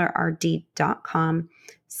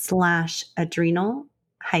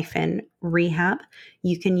alliemillerrd.com/adrenal-rehab.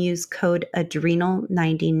 You can use code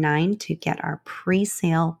adrenal99 to get our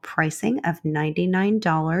pre-sale pricing of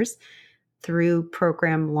 $99 through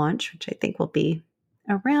program launch, which I think will be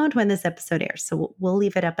around when this episode airs. So we'll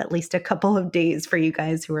leave it up at least a couple of days for you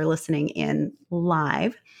guys who are listening in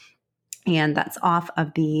live. And that's off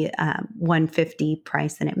of the $150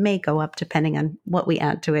 price, and it may go up depending on what we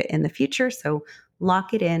add to it in the future. So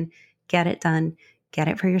lock it in, get it done, get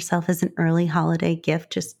it for yourself as an early holiday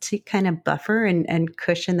gift, just to kind of buffer and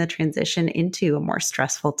cushion the transition into a more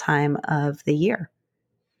stressful time of the year.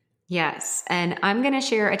 Yes. And I'm going to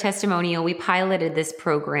share a testimonial. We piloted this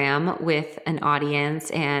program with an audience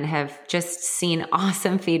and have just seen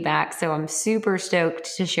awesome feedback. So I'm super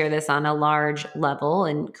stoked to share this on a large level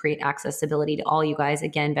and create accessibility to all you guys.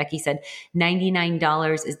 Again, Becky said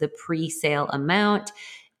 $99 is the pre-sale amount.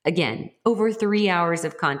 Again, over 3 hours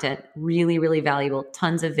of content, really, really valuable,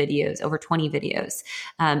 tons of videos, over 20 videos.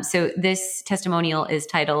 So this testimonial is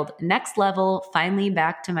titled Next Level, Finally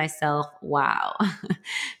Back to Myself. Wow.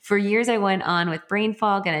 For years, I went on with brain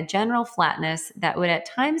fog and a general flatness that would at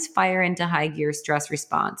times fire into high gear stress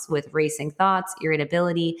response with racing thoughts,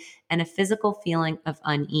 irritability, and a physical feeling of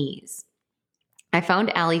unease. I found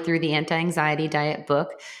Allie through the anti-anxiety diet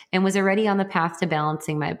book and was already on the path to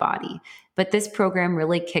balancing my body. But this program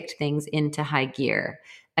really kicked things into high gear.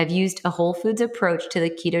 I've used a whole foods approach to the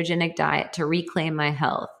ketogenic diet to reclaim my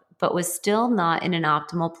health, but was still not in an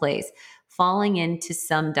optimal place, falling into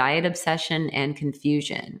some diet obsession and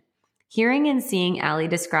confusion. Hearing and seeing Allie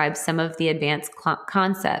describe some of the advanced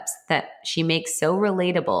concepts that she makes so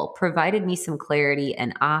relatable provided me some clarity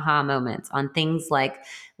and aha moments on things like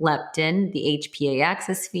leptin, the HPA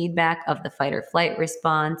axis feedback of the fight or flight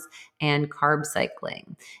response, and carb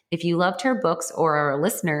cycling. If you loved her books or are a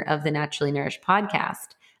listener of the Naturally Nourished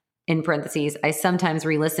podcast, in parentheses, I sometimes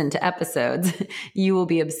re-listen to episodes, you will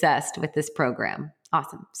be obsessed with this program.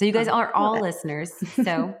 Awesome. So you guys are all listeners.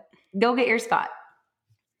 So go get your spot.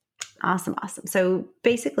 Awesome. So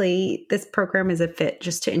basically, this program is a fit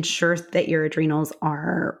just to ensure that your adrenals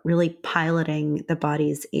are really piloting the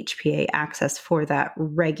body's HPA axis for that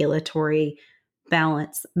regulatory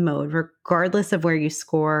balance mode, regardless of where you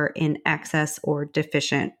score in excess or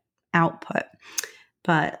deficient output.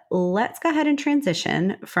 But let's go ahead and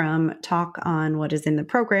transition from talk on what is in the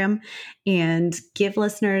program and give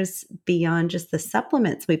listeners, beyond just the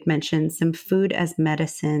supplements we've mentioned, some food as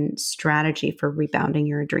medicine strategy for rebounding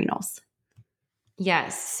your adrenals.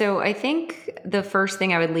 Yes. So I think the first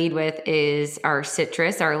thing I would lead with is our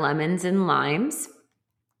citrus, our lemons and limes.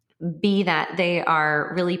 Be that they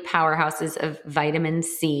are really powerhouses of vitamin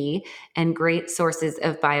C and great sources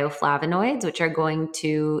of bioflavonoids, which are going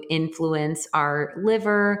to influence our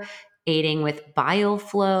liver, aiding with bile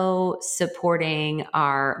flow, supporting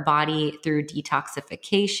our body through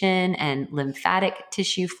detoxification and lymphatic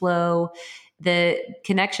tissue flow. The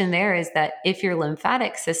connection there is that if your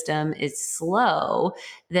lymphatic system is slow,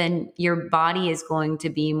 then your body is going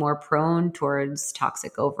to be more prone towards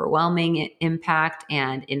toxic overwhelming impact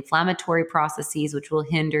and inflammatory processes, which will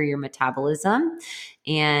hinder your metabolism.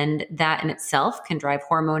 And that in itself can drive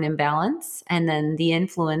hormone imbalance. And then the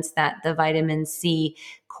influence that the vitamin C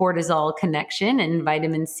cortisol connection and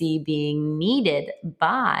vitamin C being needed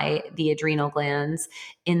by the adrenal glands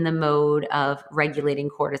in the mode of regulating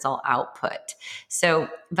cortisol output. So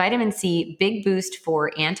vitamin C, big boost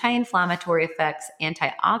for anti-inflammatory effects,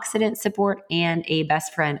 antioxidant support, and a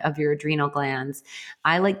best friend of your adrenal glands.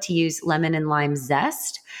 I like to use lemon and lime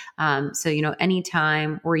zest.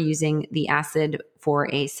 Anytime we're using the acid for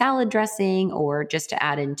a salad dressing or just to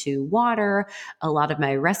add into water, a lot of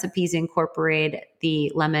my recipes incorporate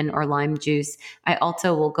the lemon or lime juice. I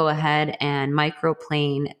also will go ahead and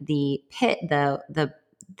microplane the pit, the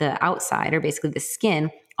outside, or basically the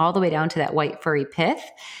skin, all the way down to that white furry pith.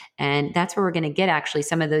 And that's where we're going to get actually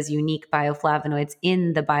some of those unique bioflavonoids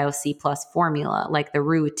in the BioC Plus formula, like the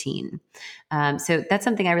ruotine. So that's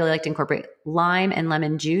something I really like to incorporate. Lime and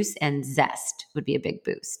lemon juice and zest would be a big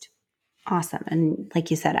boost. Awesome. And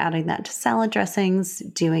like you said, adding that to salad dressings,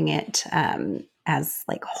 doing it as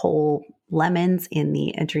like whole lemons in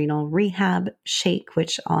the adrenal rehab shake,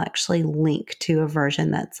 which I'll actually link to a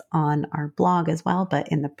version that's on our blog as well. But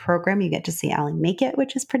in the program, you get to see Allie make it,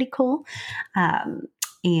 which is pretty cool.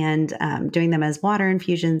 And doing them as water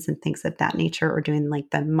infusions and things of that nature, or doing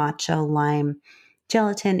like the matcha lime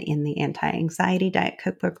gelatin in the anti-anxiety diet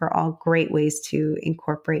cookbook are all great ways to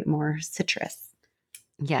incorporate more citrus.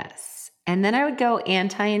 Yes. And then I would go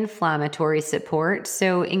anti-inflammatory support.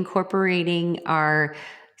 So incorporating our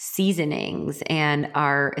seasonings and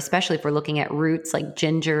especially if we're looking at roots like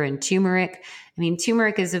ginger and turmeric. I mean,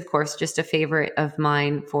 turmeric is, of course, just a favorite of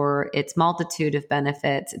mine for its multitude of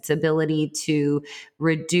benefits, its ability to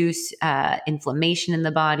reduce inflammation in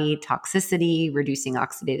the body, toxicity, reducing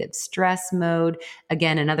oxidative stress mode.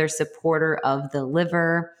 Again, another supporter of the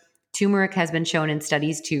liver. Turmeric has been shown in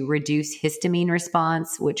studies to reduce histamine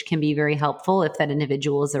response, which can be very helpful if that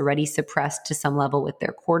individual is already suppressed to some level with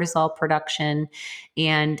their cortisol production.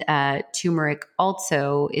 And turmeric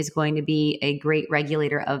also is going to be a great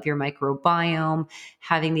regulator of your microbiome,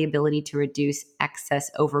 having the ability to reduce excess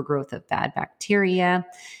overgrowth of bad bacteria.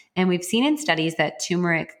 And we've seen in studies that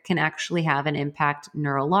turmeric can actually have an impact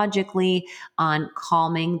neurologically on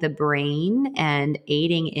calming the brain and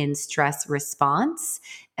aiding in stress response,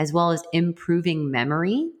 as well as improving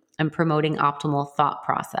memory and promoting optimal thought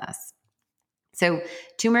process. So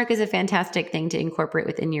turmeric is a fantastic thing to incorporate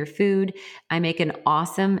within your food. I make an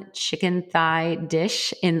awesome chicken thigh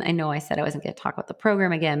dish. And I know I said I wasn't going to talk about the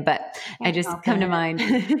program again, but I just come to mind.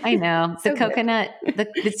 I know the coconut,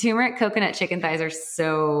 the turmeric coconut chicken thighs are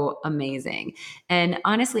so amazing. And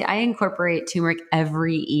honestly, I incorporate turmeric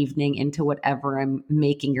every evening into whatever I'm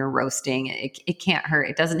making or roasting. It can't hurt.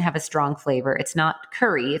 It doesn't have a strong flavor. It's not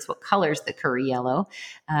curry. It's what colors the curry yellow.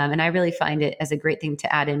 And I really find it as a great thing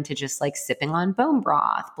to add into just like sipping on bone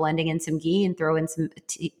broth, blending in some ghee and throw in some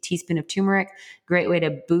teaspoon of turmeric. Great way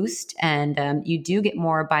to boost. And you do get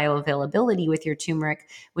more bioavailability with your turmeric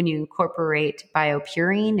when you incorporate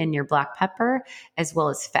biopurine in your black pepper, as well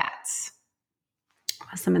as fats.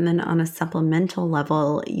 Awesome. And then on a supplemental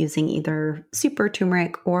level, using either super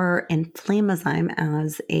turmeric or inflammazyme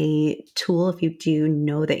as a tool if you do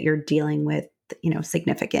know that you're dealing with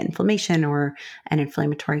significant inflammation or an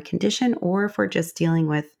inflammatory condition, or if we're just dealing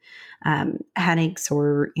with headaches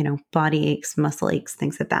or, body aches, muscle aches,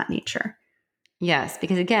 things of that nature. Yes,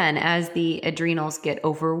 because again, as the adrenals get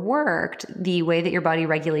overworked, the way that your body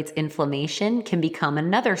regulates inflammation can become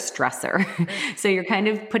another stressor. So you're kind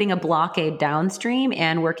of putting a blockade downstream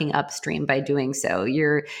and working upstream by doing so.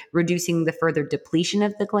 You're reducing the further depletion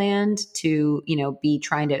of the gland to, be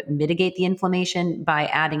trying to mitigate the inflammation by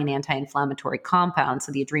adding an anti-inflammatory compound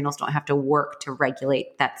so the adrenals don't have to work to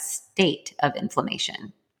regulate that state of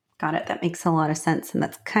inflammation. Got it. That makes a lot of sense. And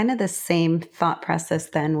that's kind of the same thought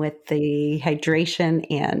process then with the hydration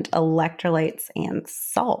and electrolytes and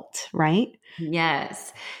salt, right?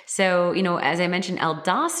 Yes. So, as I mentioned,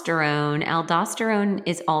 aldosterone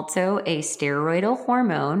is also a steroidal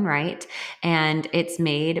hormone, right? And it's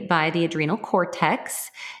made by the adrenal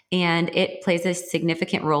cortex, and it plays a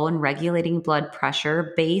significant role in regulating blood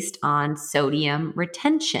pressure based on sodium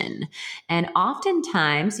retention. And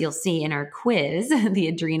oftentimes you'll see in our quiz, the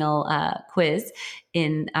adrenal quiz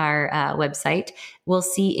in our website, we'll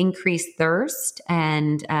see increased thirst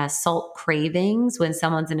and salt cravings when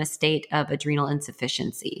someone's in a state of adrenal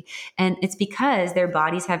insufficiency. And it's because their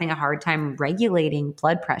body's having a hard time regulating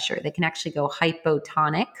blood pressure. They can actually go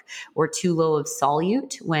hypotonic or too low of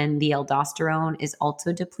solute when the aldosterone is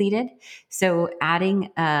also depleted. So adding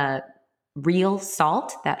real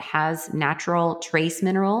salt that has natural trace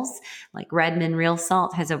minerals, like Redmond real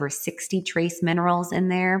salt has over 60 trace minerals in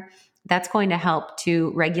there. That's going to help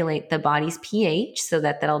to regulate the body's pH so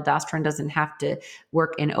that the aldosterone doesn't have to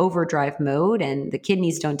work in overdrive mode and the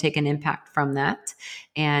kidneys don't take an impact from that.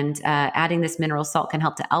 And adding this mineral salt can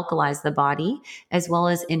help to alkalize the body as well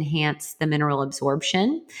as enhance the mineral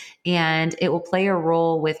absorption. And it will play a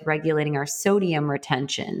role with regulating our sodium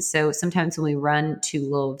retention. So sometimes when we run too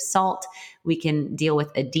low of salt, we can deal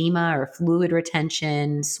with edema or fluid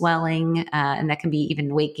retention, swelling, and that can be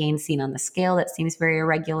even weight gain seen on the scale that seems very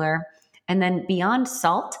irregular. And then beyond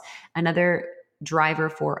salt, another driver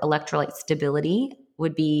for electrolyte stability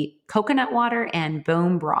would be coconut water and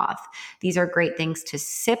bone broth. These are great things to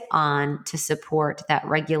sip on to support that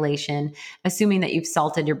regulation, assuming that you've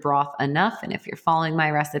salted your broth enough. And if you're following my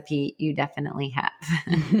recipe, you definitely have.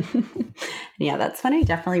 Yeah, that's when I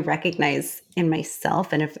definitely recognize in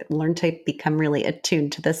myself and have learned to become really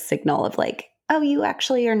attuned to the signal of like, oh, you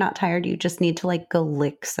actually are not tired. You just need to go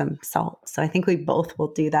lick some salt. So I think we both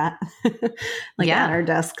will do that at our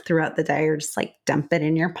desk throughout the day, or just dump it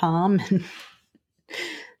in your palm and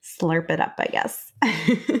slurp it up, I guess.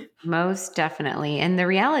 Most definitely. And the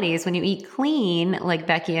reality is when you eat clean, like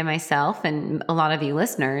Becky and myself and a lot of you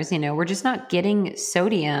listeners, we're just not getting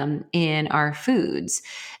sodium in our foods.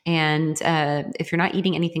 And if you're not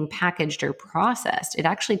eating anything packaged or processed, it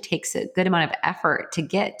actually takes a good amount of effort to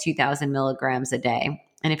get 2,000 milligrams a day.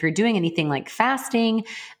 And if you're doing anything like fasting,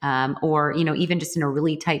 or, even just in a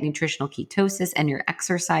really tight nutritional ketosis and you're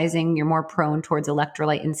exercising, you're more prone towards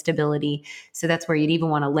electrolyte instability. So that's where you'd even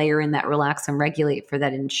want to layer in that relax and regulate for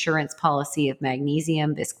that insurance policy of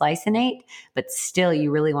magnesium bisglycinate. But still,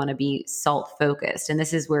 you really want to be salt focused. And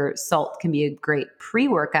this is where salt can be a great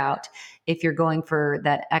pre-workout if you're going for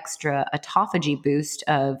that extra autophagy boost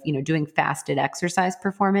of, doing fasted exercise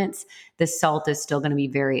performance. The salt is still going to be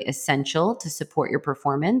very essential to support your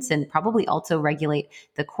performance and probably also regulate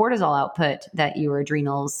the cortisol output that your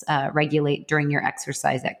adrenals regulate during your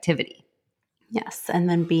exercise activity. Yes. And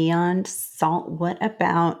then beyond salt, what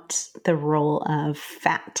about the role of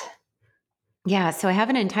fat? Yeah, so I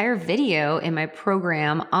have an entire video in my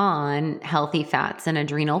program on healthy fats and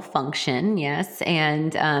adrenal function. Yes.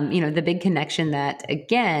 And, the big connection that,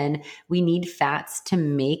 again, we need fats to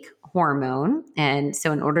make hormone. And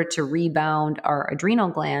so in order to rebound our adrenal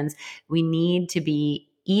glands, we need to be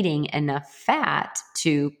eating enough fat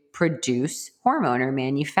to produce hormone or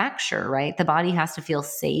manufacture, right? The body has to feel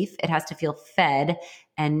safe. It has to feel fed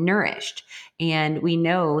and nourished. And we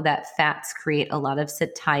know that fats create a lot of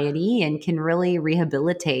satiety and can really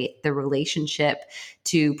rehabilitate the relationship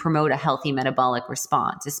to promote a healthy metabolic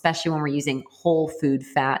response, especially when we're using whole food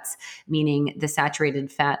fats, meaning the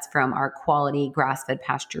saturated fats from our quality grass-fed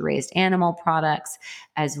pasture-raised animal products,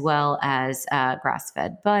 as well as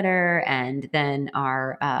grass-fed butter, and then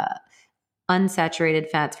our unsaturated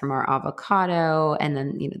fats from our avocado, and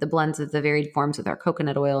then the blends of the varied forms with our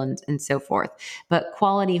coconut oil and so forth. But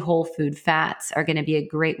quality whole food fats are going to be a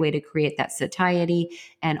great way to create that satiety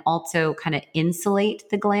and also kind of insulate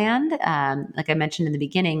the gland. Like I mentioned in the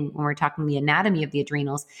beginning, when we're talking the anatomy of the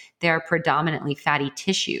adrenals, they are predominantly fatty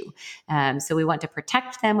tissue. So we want to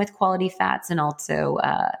protect them with quality fats and also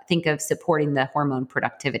think of supporting the hormone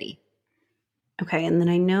productivity. Okay. And then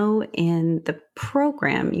I know in the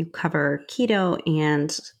program you cover keto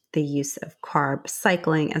and the use of carb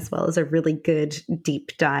cycling, as well as a really good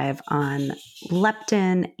deep dive on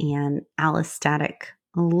leptin and allostatic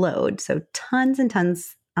load. So tons and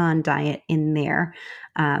tons on diet in there.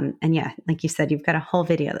 And yeah, like you said, you've got a whole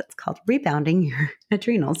video that's called Rebounding Your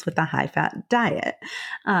Adrenals with a High Fat Diet.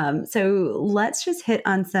 So let's just hit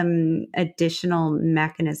on some additional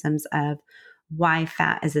mechanisms of why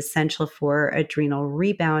fat is essential for adrenal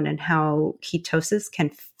rebound and how ketosis can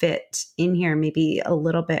fit in here, maybe a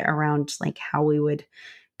little bit around like how we would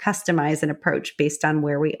customize an approach based on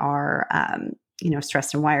where we are,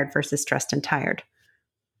 stressed and wired versus stressed and tired.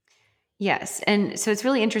 Yes. And so it's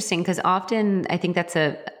really interesting because often I think that's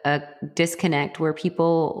a disconnect where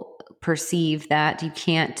people perceive that you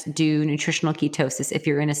can't do nutritional ketosis if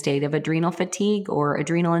you're in a state of adrenal fatigue or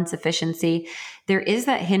adrenal insufficiency. There is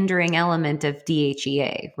that hindering element of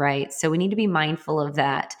DHEA, right? So we need to be mindful of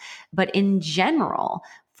that. But in general,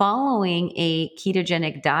 following a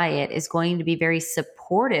ketogenic diet is going to be very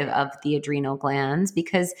supportive of the adrenal glands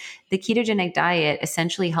because the ketogenic diet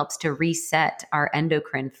essentially helps to reset our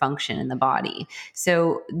endocrine function in the body.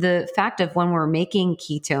 So the fact of when we're making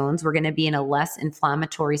ketones, we're going to be in a less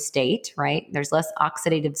inflammatory state, right? There's less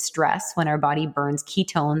oxidative stress when our body burns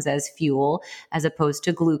ketones as fuel as opposed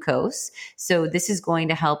to glucose. So this is going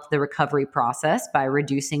to help the recovery process by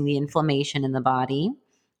reducing the inflammation in the body.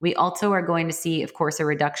 We also are going to see, of course, a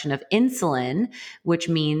reduction of insulin, which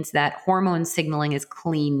means that hormone signaling is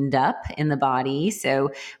cleaned up in the body. So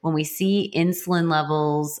when we see insulin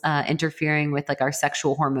levels interfering with like our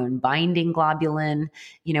sexual hormone binding globulin,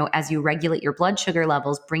 as you regulate your blood sugar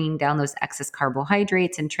levels, bringing down those excess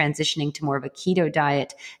carbohydrates and transitioning to more of a keto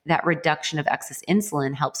diet, that reduction of excess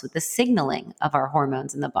insulin helps with the signaling of our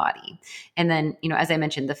hormones in the body. And then, as I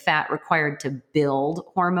mentioned, the fat required to build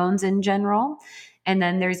hormones in general. And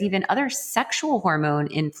then there's even other sexual hormone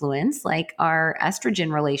influence, like our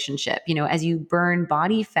estrogen relationship. As you burn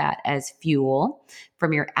body fat as fuel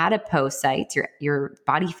from your adipocytes, your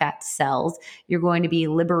body fat cells, you're going to be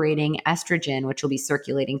liberating estrogen, which will be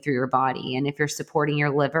circulating through your body. And if you're supporting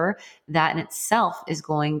your liver, that in itself is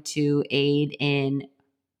going to aid in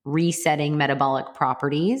resetting metabolic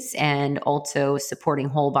properties and also supporting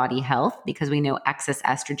whole body health, because we know excess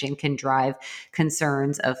estrogen can drive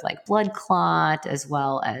concerns of like blood clot as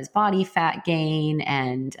well as body fat gain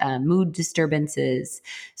and mood disturbances.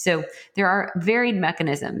 So there are varied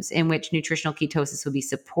mechanisms in which nutritional ketosis will be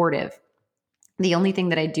supportive. The only thing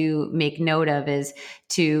that I do make note of is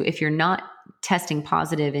if you're not testing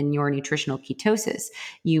positive in your nutritional ketosis,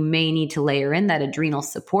 you may need to layer in that adrenal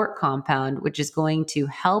support compound, which is going to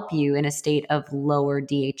help you in a state of lower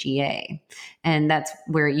DHEA. And that's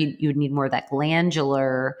where you would need more of that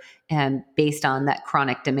glandular, based on that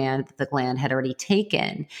chronic demand that the gland had already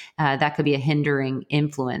taken. That could be a hindering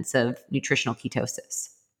influence of nutritional ketosis.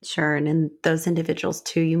 Sure. And in those individuals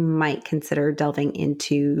too, you might consider delving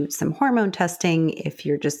into some hormone testing if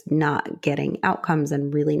you're just not getting outcomes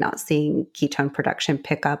and really not seeing ketone production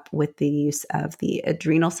pick up with the use of the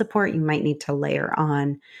adrenal support. You might need to layer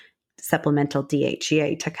on supplemental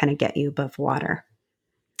DHEA to kind of get you above water.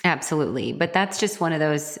 Absolutely. But that's just one of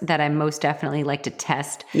those that I most definitely like to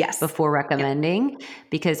test before recommending,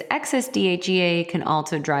 because excess DHEA can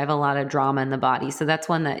also drive a lot of drama in the body. So that's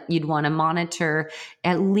one that you'd want to monitor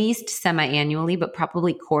at least semi-annually, but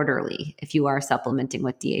probably quarterly if you are supplementing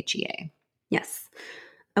with DHEA. Yes.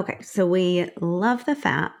 Okay, so we love the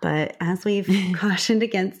fat, but as we've cautioned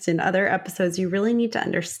against in other episodes, you really need to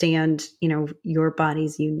understand, your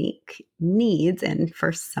body's unique needs. And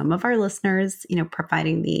for some of our listeners,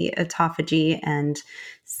 providing the autophagy and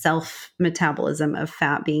self-metabolism of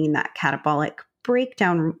fat being that catabolic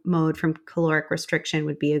breakdown mode from caloric restriction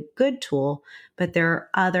would be a good tool, but there are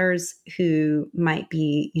others who might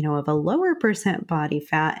be, of a lower percent body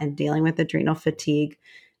fat and dealing with adrenal fatigue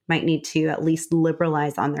might need to at least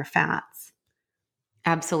liberalize on their fats.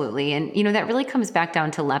 Absolutely. And, that really comes back down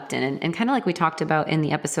to leptin and kind of like we talked about in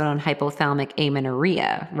the episode on hypothalamic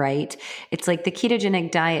amenorrhea, right? It's like the ketogenic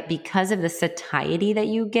diet, because of the satiety that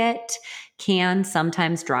you get, can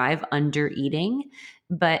sometimes drive under eating,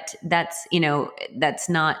 but that's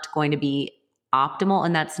not going to be optimal.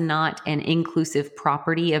 And that's not an inclusive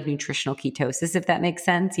property of nutritional ketosis, if that makes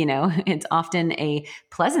sense. It's often a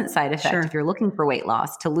pleasant side effect Sure. if you're looking for weight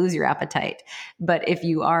loss, to lose your appetite. But if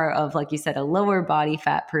you are of, like you said, a lower body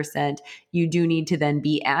fat percent, you do need to then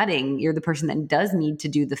be you're the person that does need to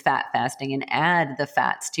do the fat fasting and add the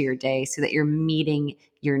fats to your day so that you're meeting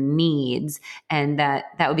your needs. And that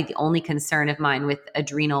would be the only concern of mine with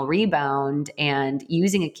adrenal rebound and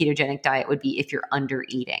using a ketogenic diet would be if you're under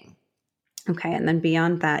eating. Okay. And then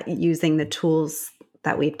beyond that, using the tools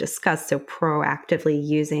that we've discussed, so proactively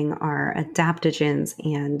using our adaptogens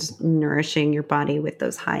and nourishing your body with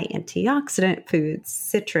those high antioxidant foods,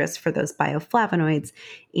 citrus for those bioflavonoids,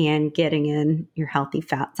 and getting in your healthy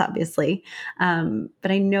fats, obviously. But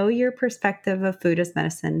I know your perspective of food as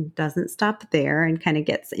medicine doesn't stop there and kind of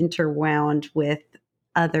gets interwound with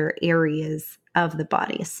other areas of the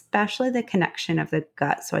body, especially the connection of the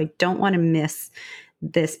gut. So I don't want to miss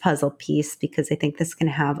this puzzle piece, because I think this can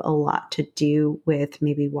have a lot to do with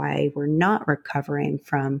maybe why we're not recovering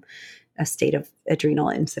from a state of adrenal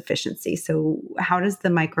insufficiency. So how does the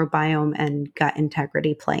microbiome and gut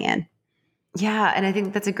integrity play in? Yeah. And I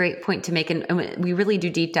think that's a great point to make. And we really do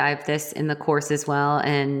deep dive this in the course as well.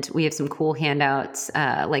 And we have some cool handouts.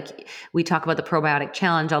 Like we talk about the probiotic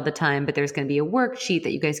challenge all the time, but there's going to be a worksheet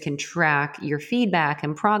that you guys can track your feedback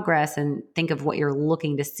and progress and think of what you're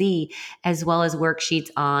looking to see, as well as worksheets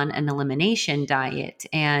on an elimination diet.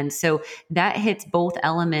 And so that hits both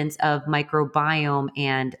elements of microbiome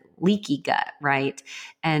and leaky gut, right?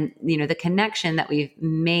 And, the connection that we've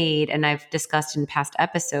made and I've discussed in past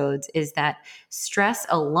episodes is that stress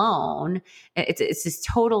alone, it's this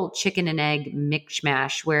total chicken and egg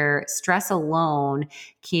mishmash where stress alone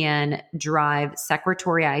can drive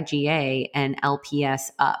secretory IgA and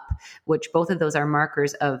LPS up, which both of those are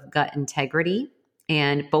markers of gut integrity.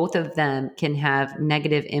 And both of them can have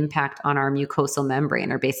negative impact on our mucosal membrane,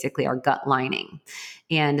 or basically our gut lining.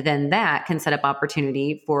 And then that can set up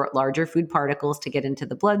opportunity for larger food particles to get into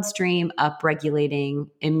the bloodstream, upregulating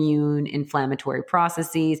immune inflammatory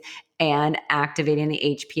processes and activating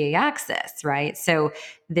the HPA axis, right? So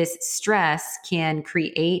this stress can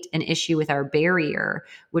create an issue with our barrier,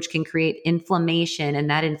 which can create inflammation. And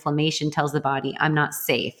that inflammation tells the body, I'm not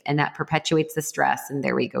safe. And that perpetuates the stress. And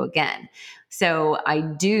there we go again. So I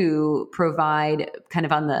do provide kind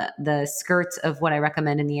of on the skirts of what I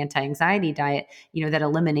recommend in the anti-anxiety diet, that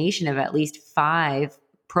elimination of at least 5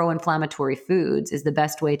 pro-inflammatory foods is the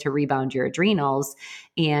best way to rebound your adrenals,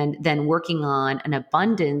 and then working on an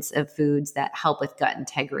abundance of foods that help with gut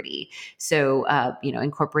integrity. So,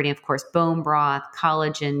 incorporating, of course, bone broth,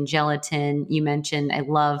 collagen, gelatin. You mentioned,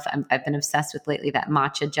 I've been obsessed with lately that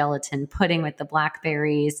matcha gelatin pudding with the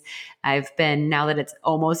blackberries. I've been, now that it's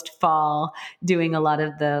almost fall, doing a lot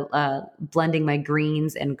of the blending my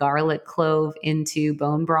greens and garlic clove into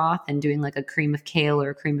bone broth and doing like a cream of kale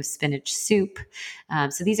or a cream of spinach soup.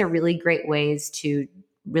 So these are really great ways to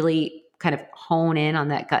really kind of hone in on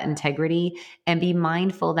that gut integrity and be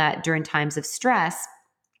mindful that during times of stress,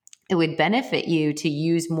 it would benefit you to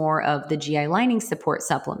use more of the GI lining support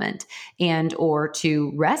supplement and or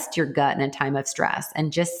to rest your gut in a time of stress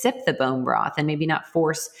and just sip the bone broth and maybe not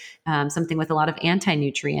force something with a lot of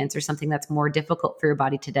anti-nutrients or something that's more difficult for your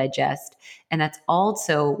body to digest. And that's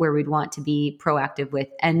also where we'd want to be proactive with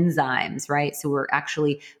enzymes, right? So we're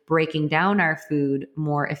actually breaking down our food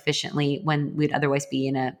more efficiently when we'd otherwise be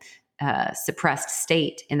in a suppressed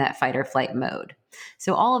state in that fight or flight mode.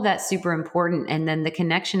 So all of that's super important. And then the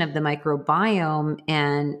connection of the microbiome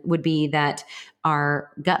and would be that our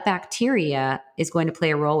gut bacteria is going to play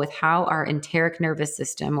a role with how our enteric nervous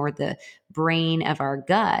system, or the brain of our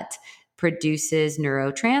gut, produces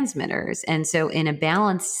neurotransmitters. And so in a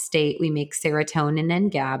balanced state, we make serotonin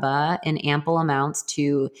and GABA in ample amounts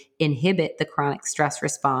to inhibit the chronic stress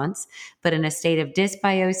response. But in a state of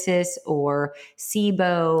dysbiosis or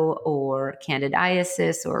SIBO or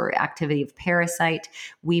candidiasis or activity of parasite,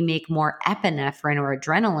 we make more epinephrine or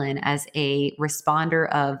adrenaline as a responder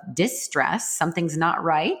of distress. Something's not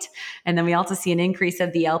right. And then we also see an increase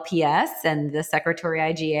of the LPS and the secretory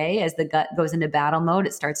IgA as the gut goes into battle mode.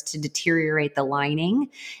 It starts to deteriorate the lining,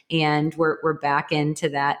 and we're back into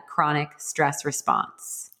that chronic stress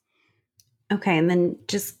response. Okay, and then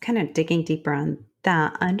just kind of digging deeper on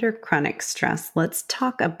that, under chronic stress, let's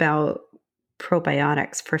talk about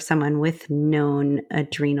probiotics for someone with known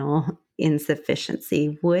adrenal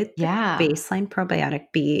insufficiency. Would the baseline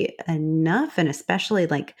probiotic be enough? And especially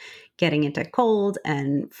like getting into cold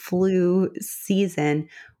and flu season,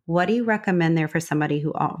 what do you recommend there for somebody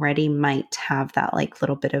who already might have that like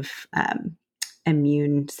little bit of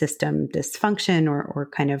immune system dysfunction or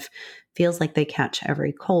kind of feels like they catch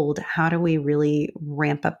every cold? How do we really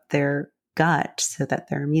ramp up their gut so that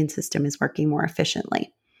their immune system is working more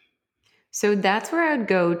efficiently? So that's where I would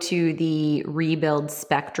go to the Rebuild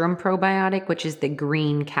Spectrum probiotic, which is the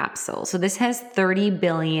green capsule. So this has 30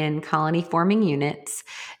 billion colony forming units,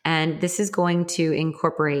 and this is going to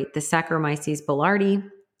incorporate the Saccharomyces boulardii,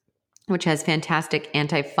 which has fantastic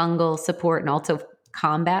antifungal support and also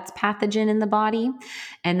combats pathogen in the body,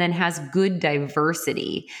 and then has good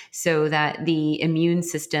diversity so that the immune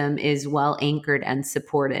system is well anchored and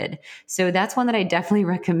supported. So that's one that I definitely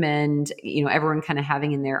recommend, everyone kind of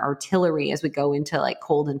having in their artillery as we go into like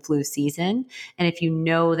cold and flu season. And if you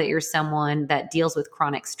know that you're someone that deals with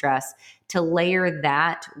chronic stress, to layer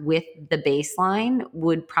that with the baseline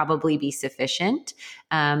would probably be sufficient.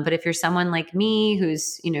 But if you're someone like me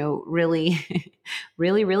who's, really,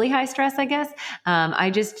 really, really high stress, I guess,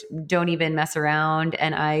 I just don't even mess around,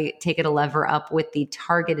 and I take it a lever up with the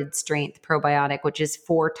targeted strength probiotic, which is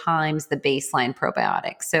 4 times the baseline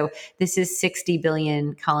probiotic. So this is 60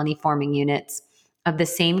 billion colony forming units of the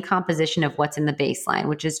same composition of what's in the baseline,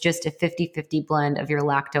 which is just a 50-50 blend of your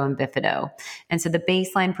lacto and bifido. And so the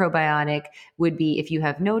baseline probiotic would be if you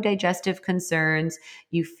have no digestive concerns,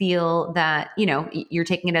 you feel that, you're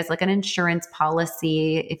taking it as like an insurance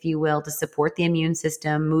policy, if you will, to support the immune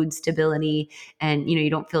system, mood stability, and, you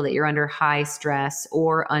don't feel that you're under high stress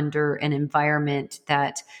or under an environment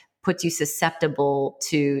that puts you susceptible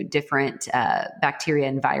to different bacteria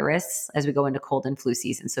and virus as we go into cold and flu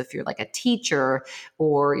season. So if you're like a teacher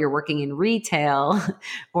or you're working in retail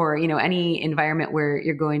or, any environment where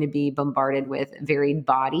you're going to be bombarded with varied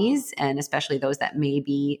bodies, and especially those that may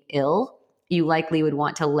be ill, you likely would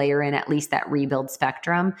want to layer in at least that Rebuild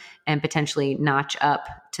Spectrum and potentially notch up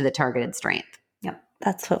to the targeted strength. Yep.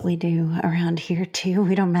 That's what we do around here too.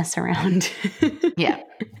 We don't mess around. Yeah.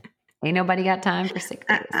 Ain't nobody got time for sick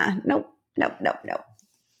days. Nope. Oh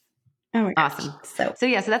my gosh. Awesome. So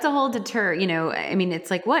that's a whole deter, it's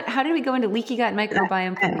like, how did we go into leaky gut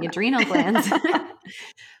microbiome from the adrenal glands?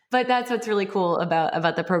 But that's what's really cool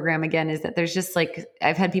about the program, again, is that there's just like,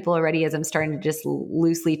 I've had people already, as I'm starting to just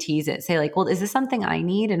loosely tease it, say like, well, is this something I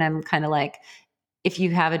need? And I'm kind of like, if you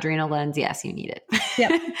have adrenal glands, yes, you need it.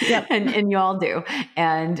 Yep. and you all do.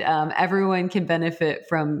 And everyone can benefit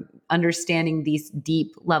from understanding these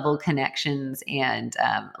deep level connections. And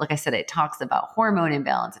like I said, it talks about hormone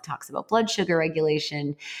imbalance. It talks about blood sugar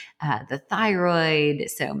regulation, the thyroid,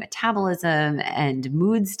 so metabolism and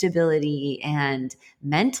mood stability and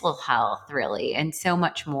mental health, really, and so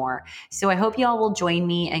much more. So I hope you all will join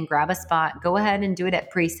me and grab a spot. Go ahead and do it at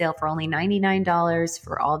pre-sale for only $99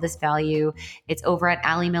 for all this value. It's over at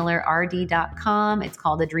AllieMillerRD.com. It's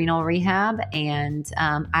called Adrenal Rehab. And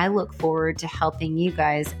I look forward to helping you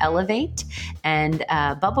guys elevate and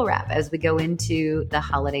bubble wrap as we go into the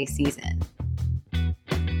holiday season.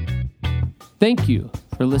 Thank you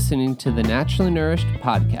for listening to the Naturally Nourished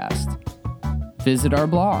podcast. Visit our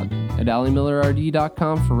blog at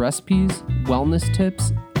AllieMillerRD.com for recipes, wellness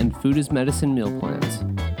tips, and food as medicine meal plans.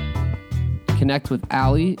 Connect with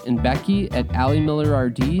Allie and Becky at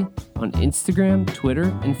AllieMillerRD on Instagram, Twitter,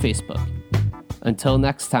 and Facebook. Until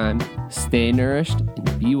next time, stay nourished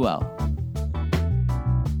and be well.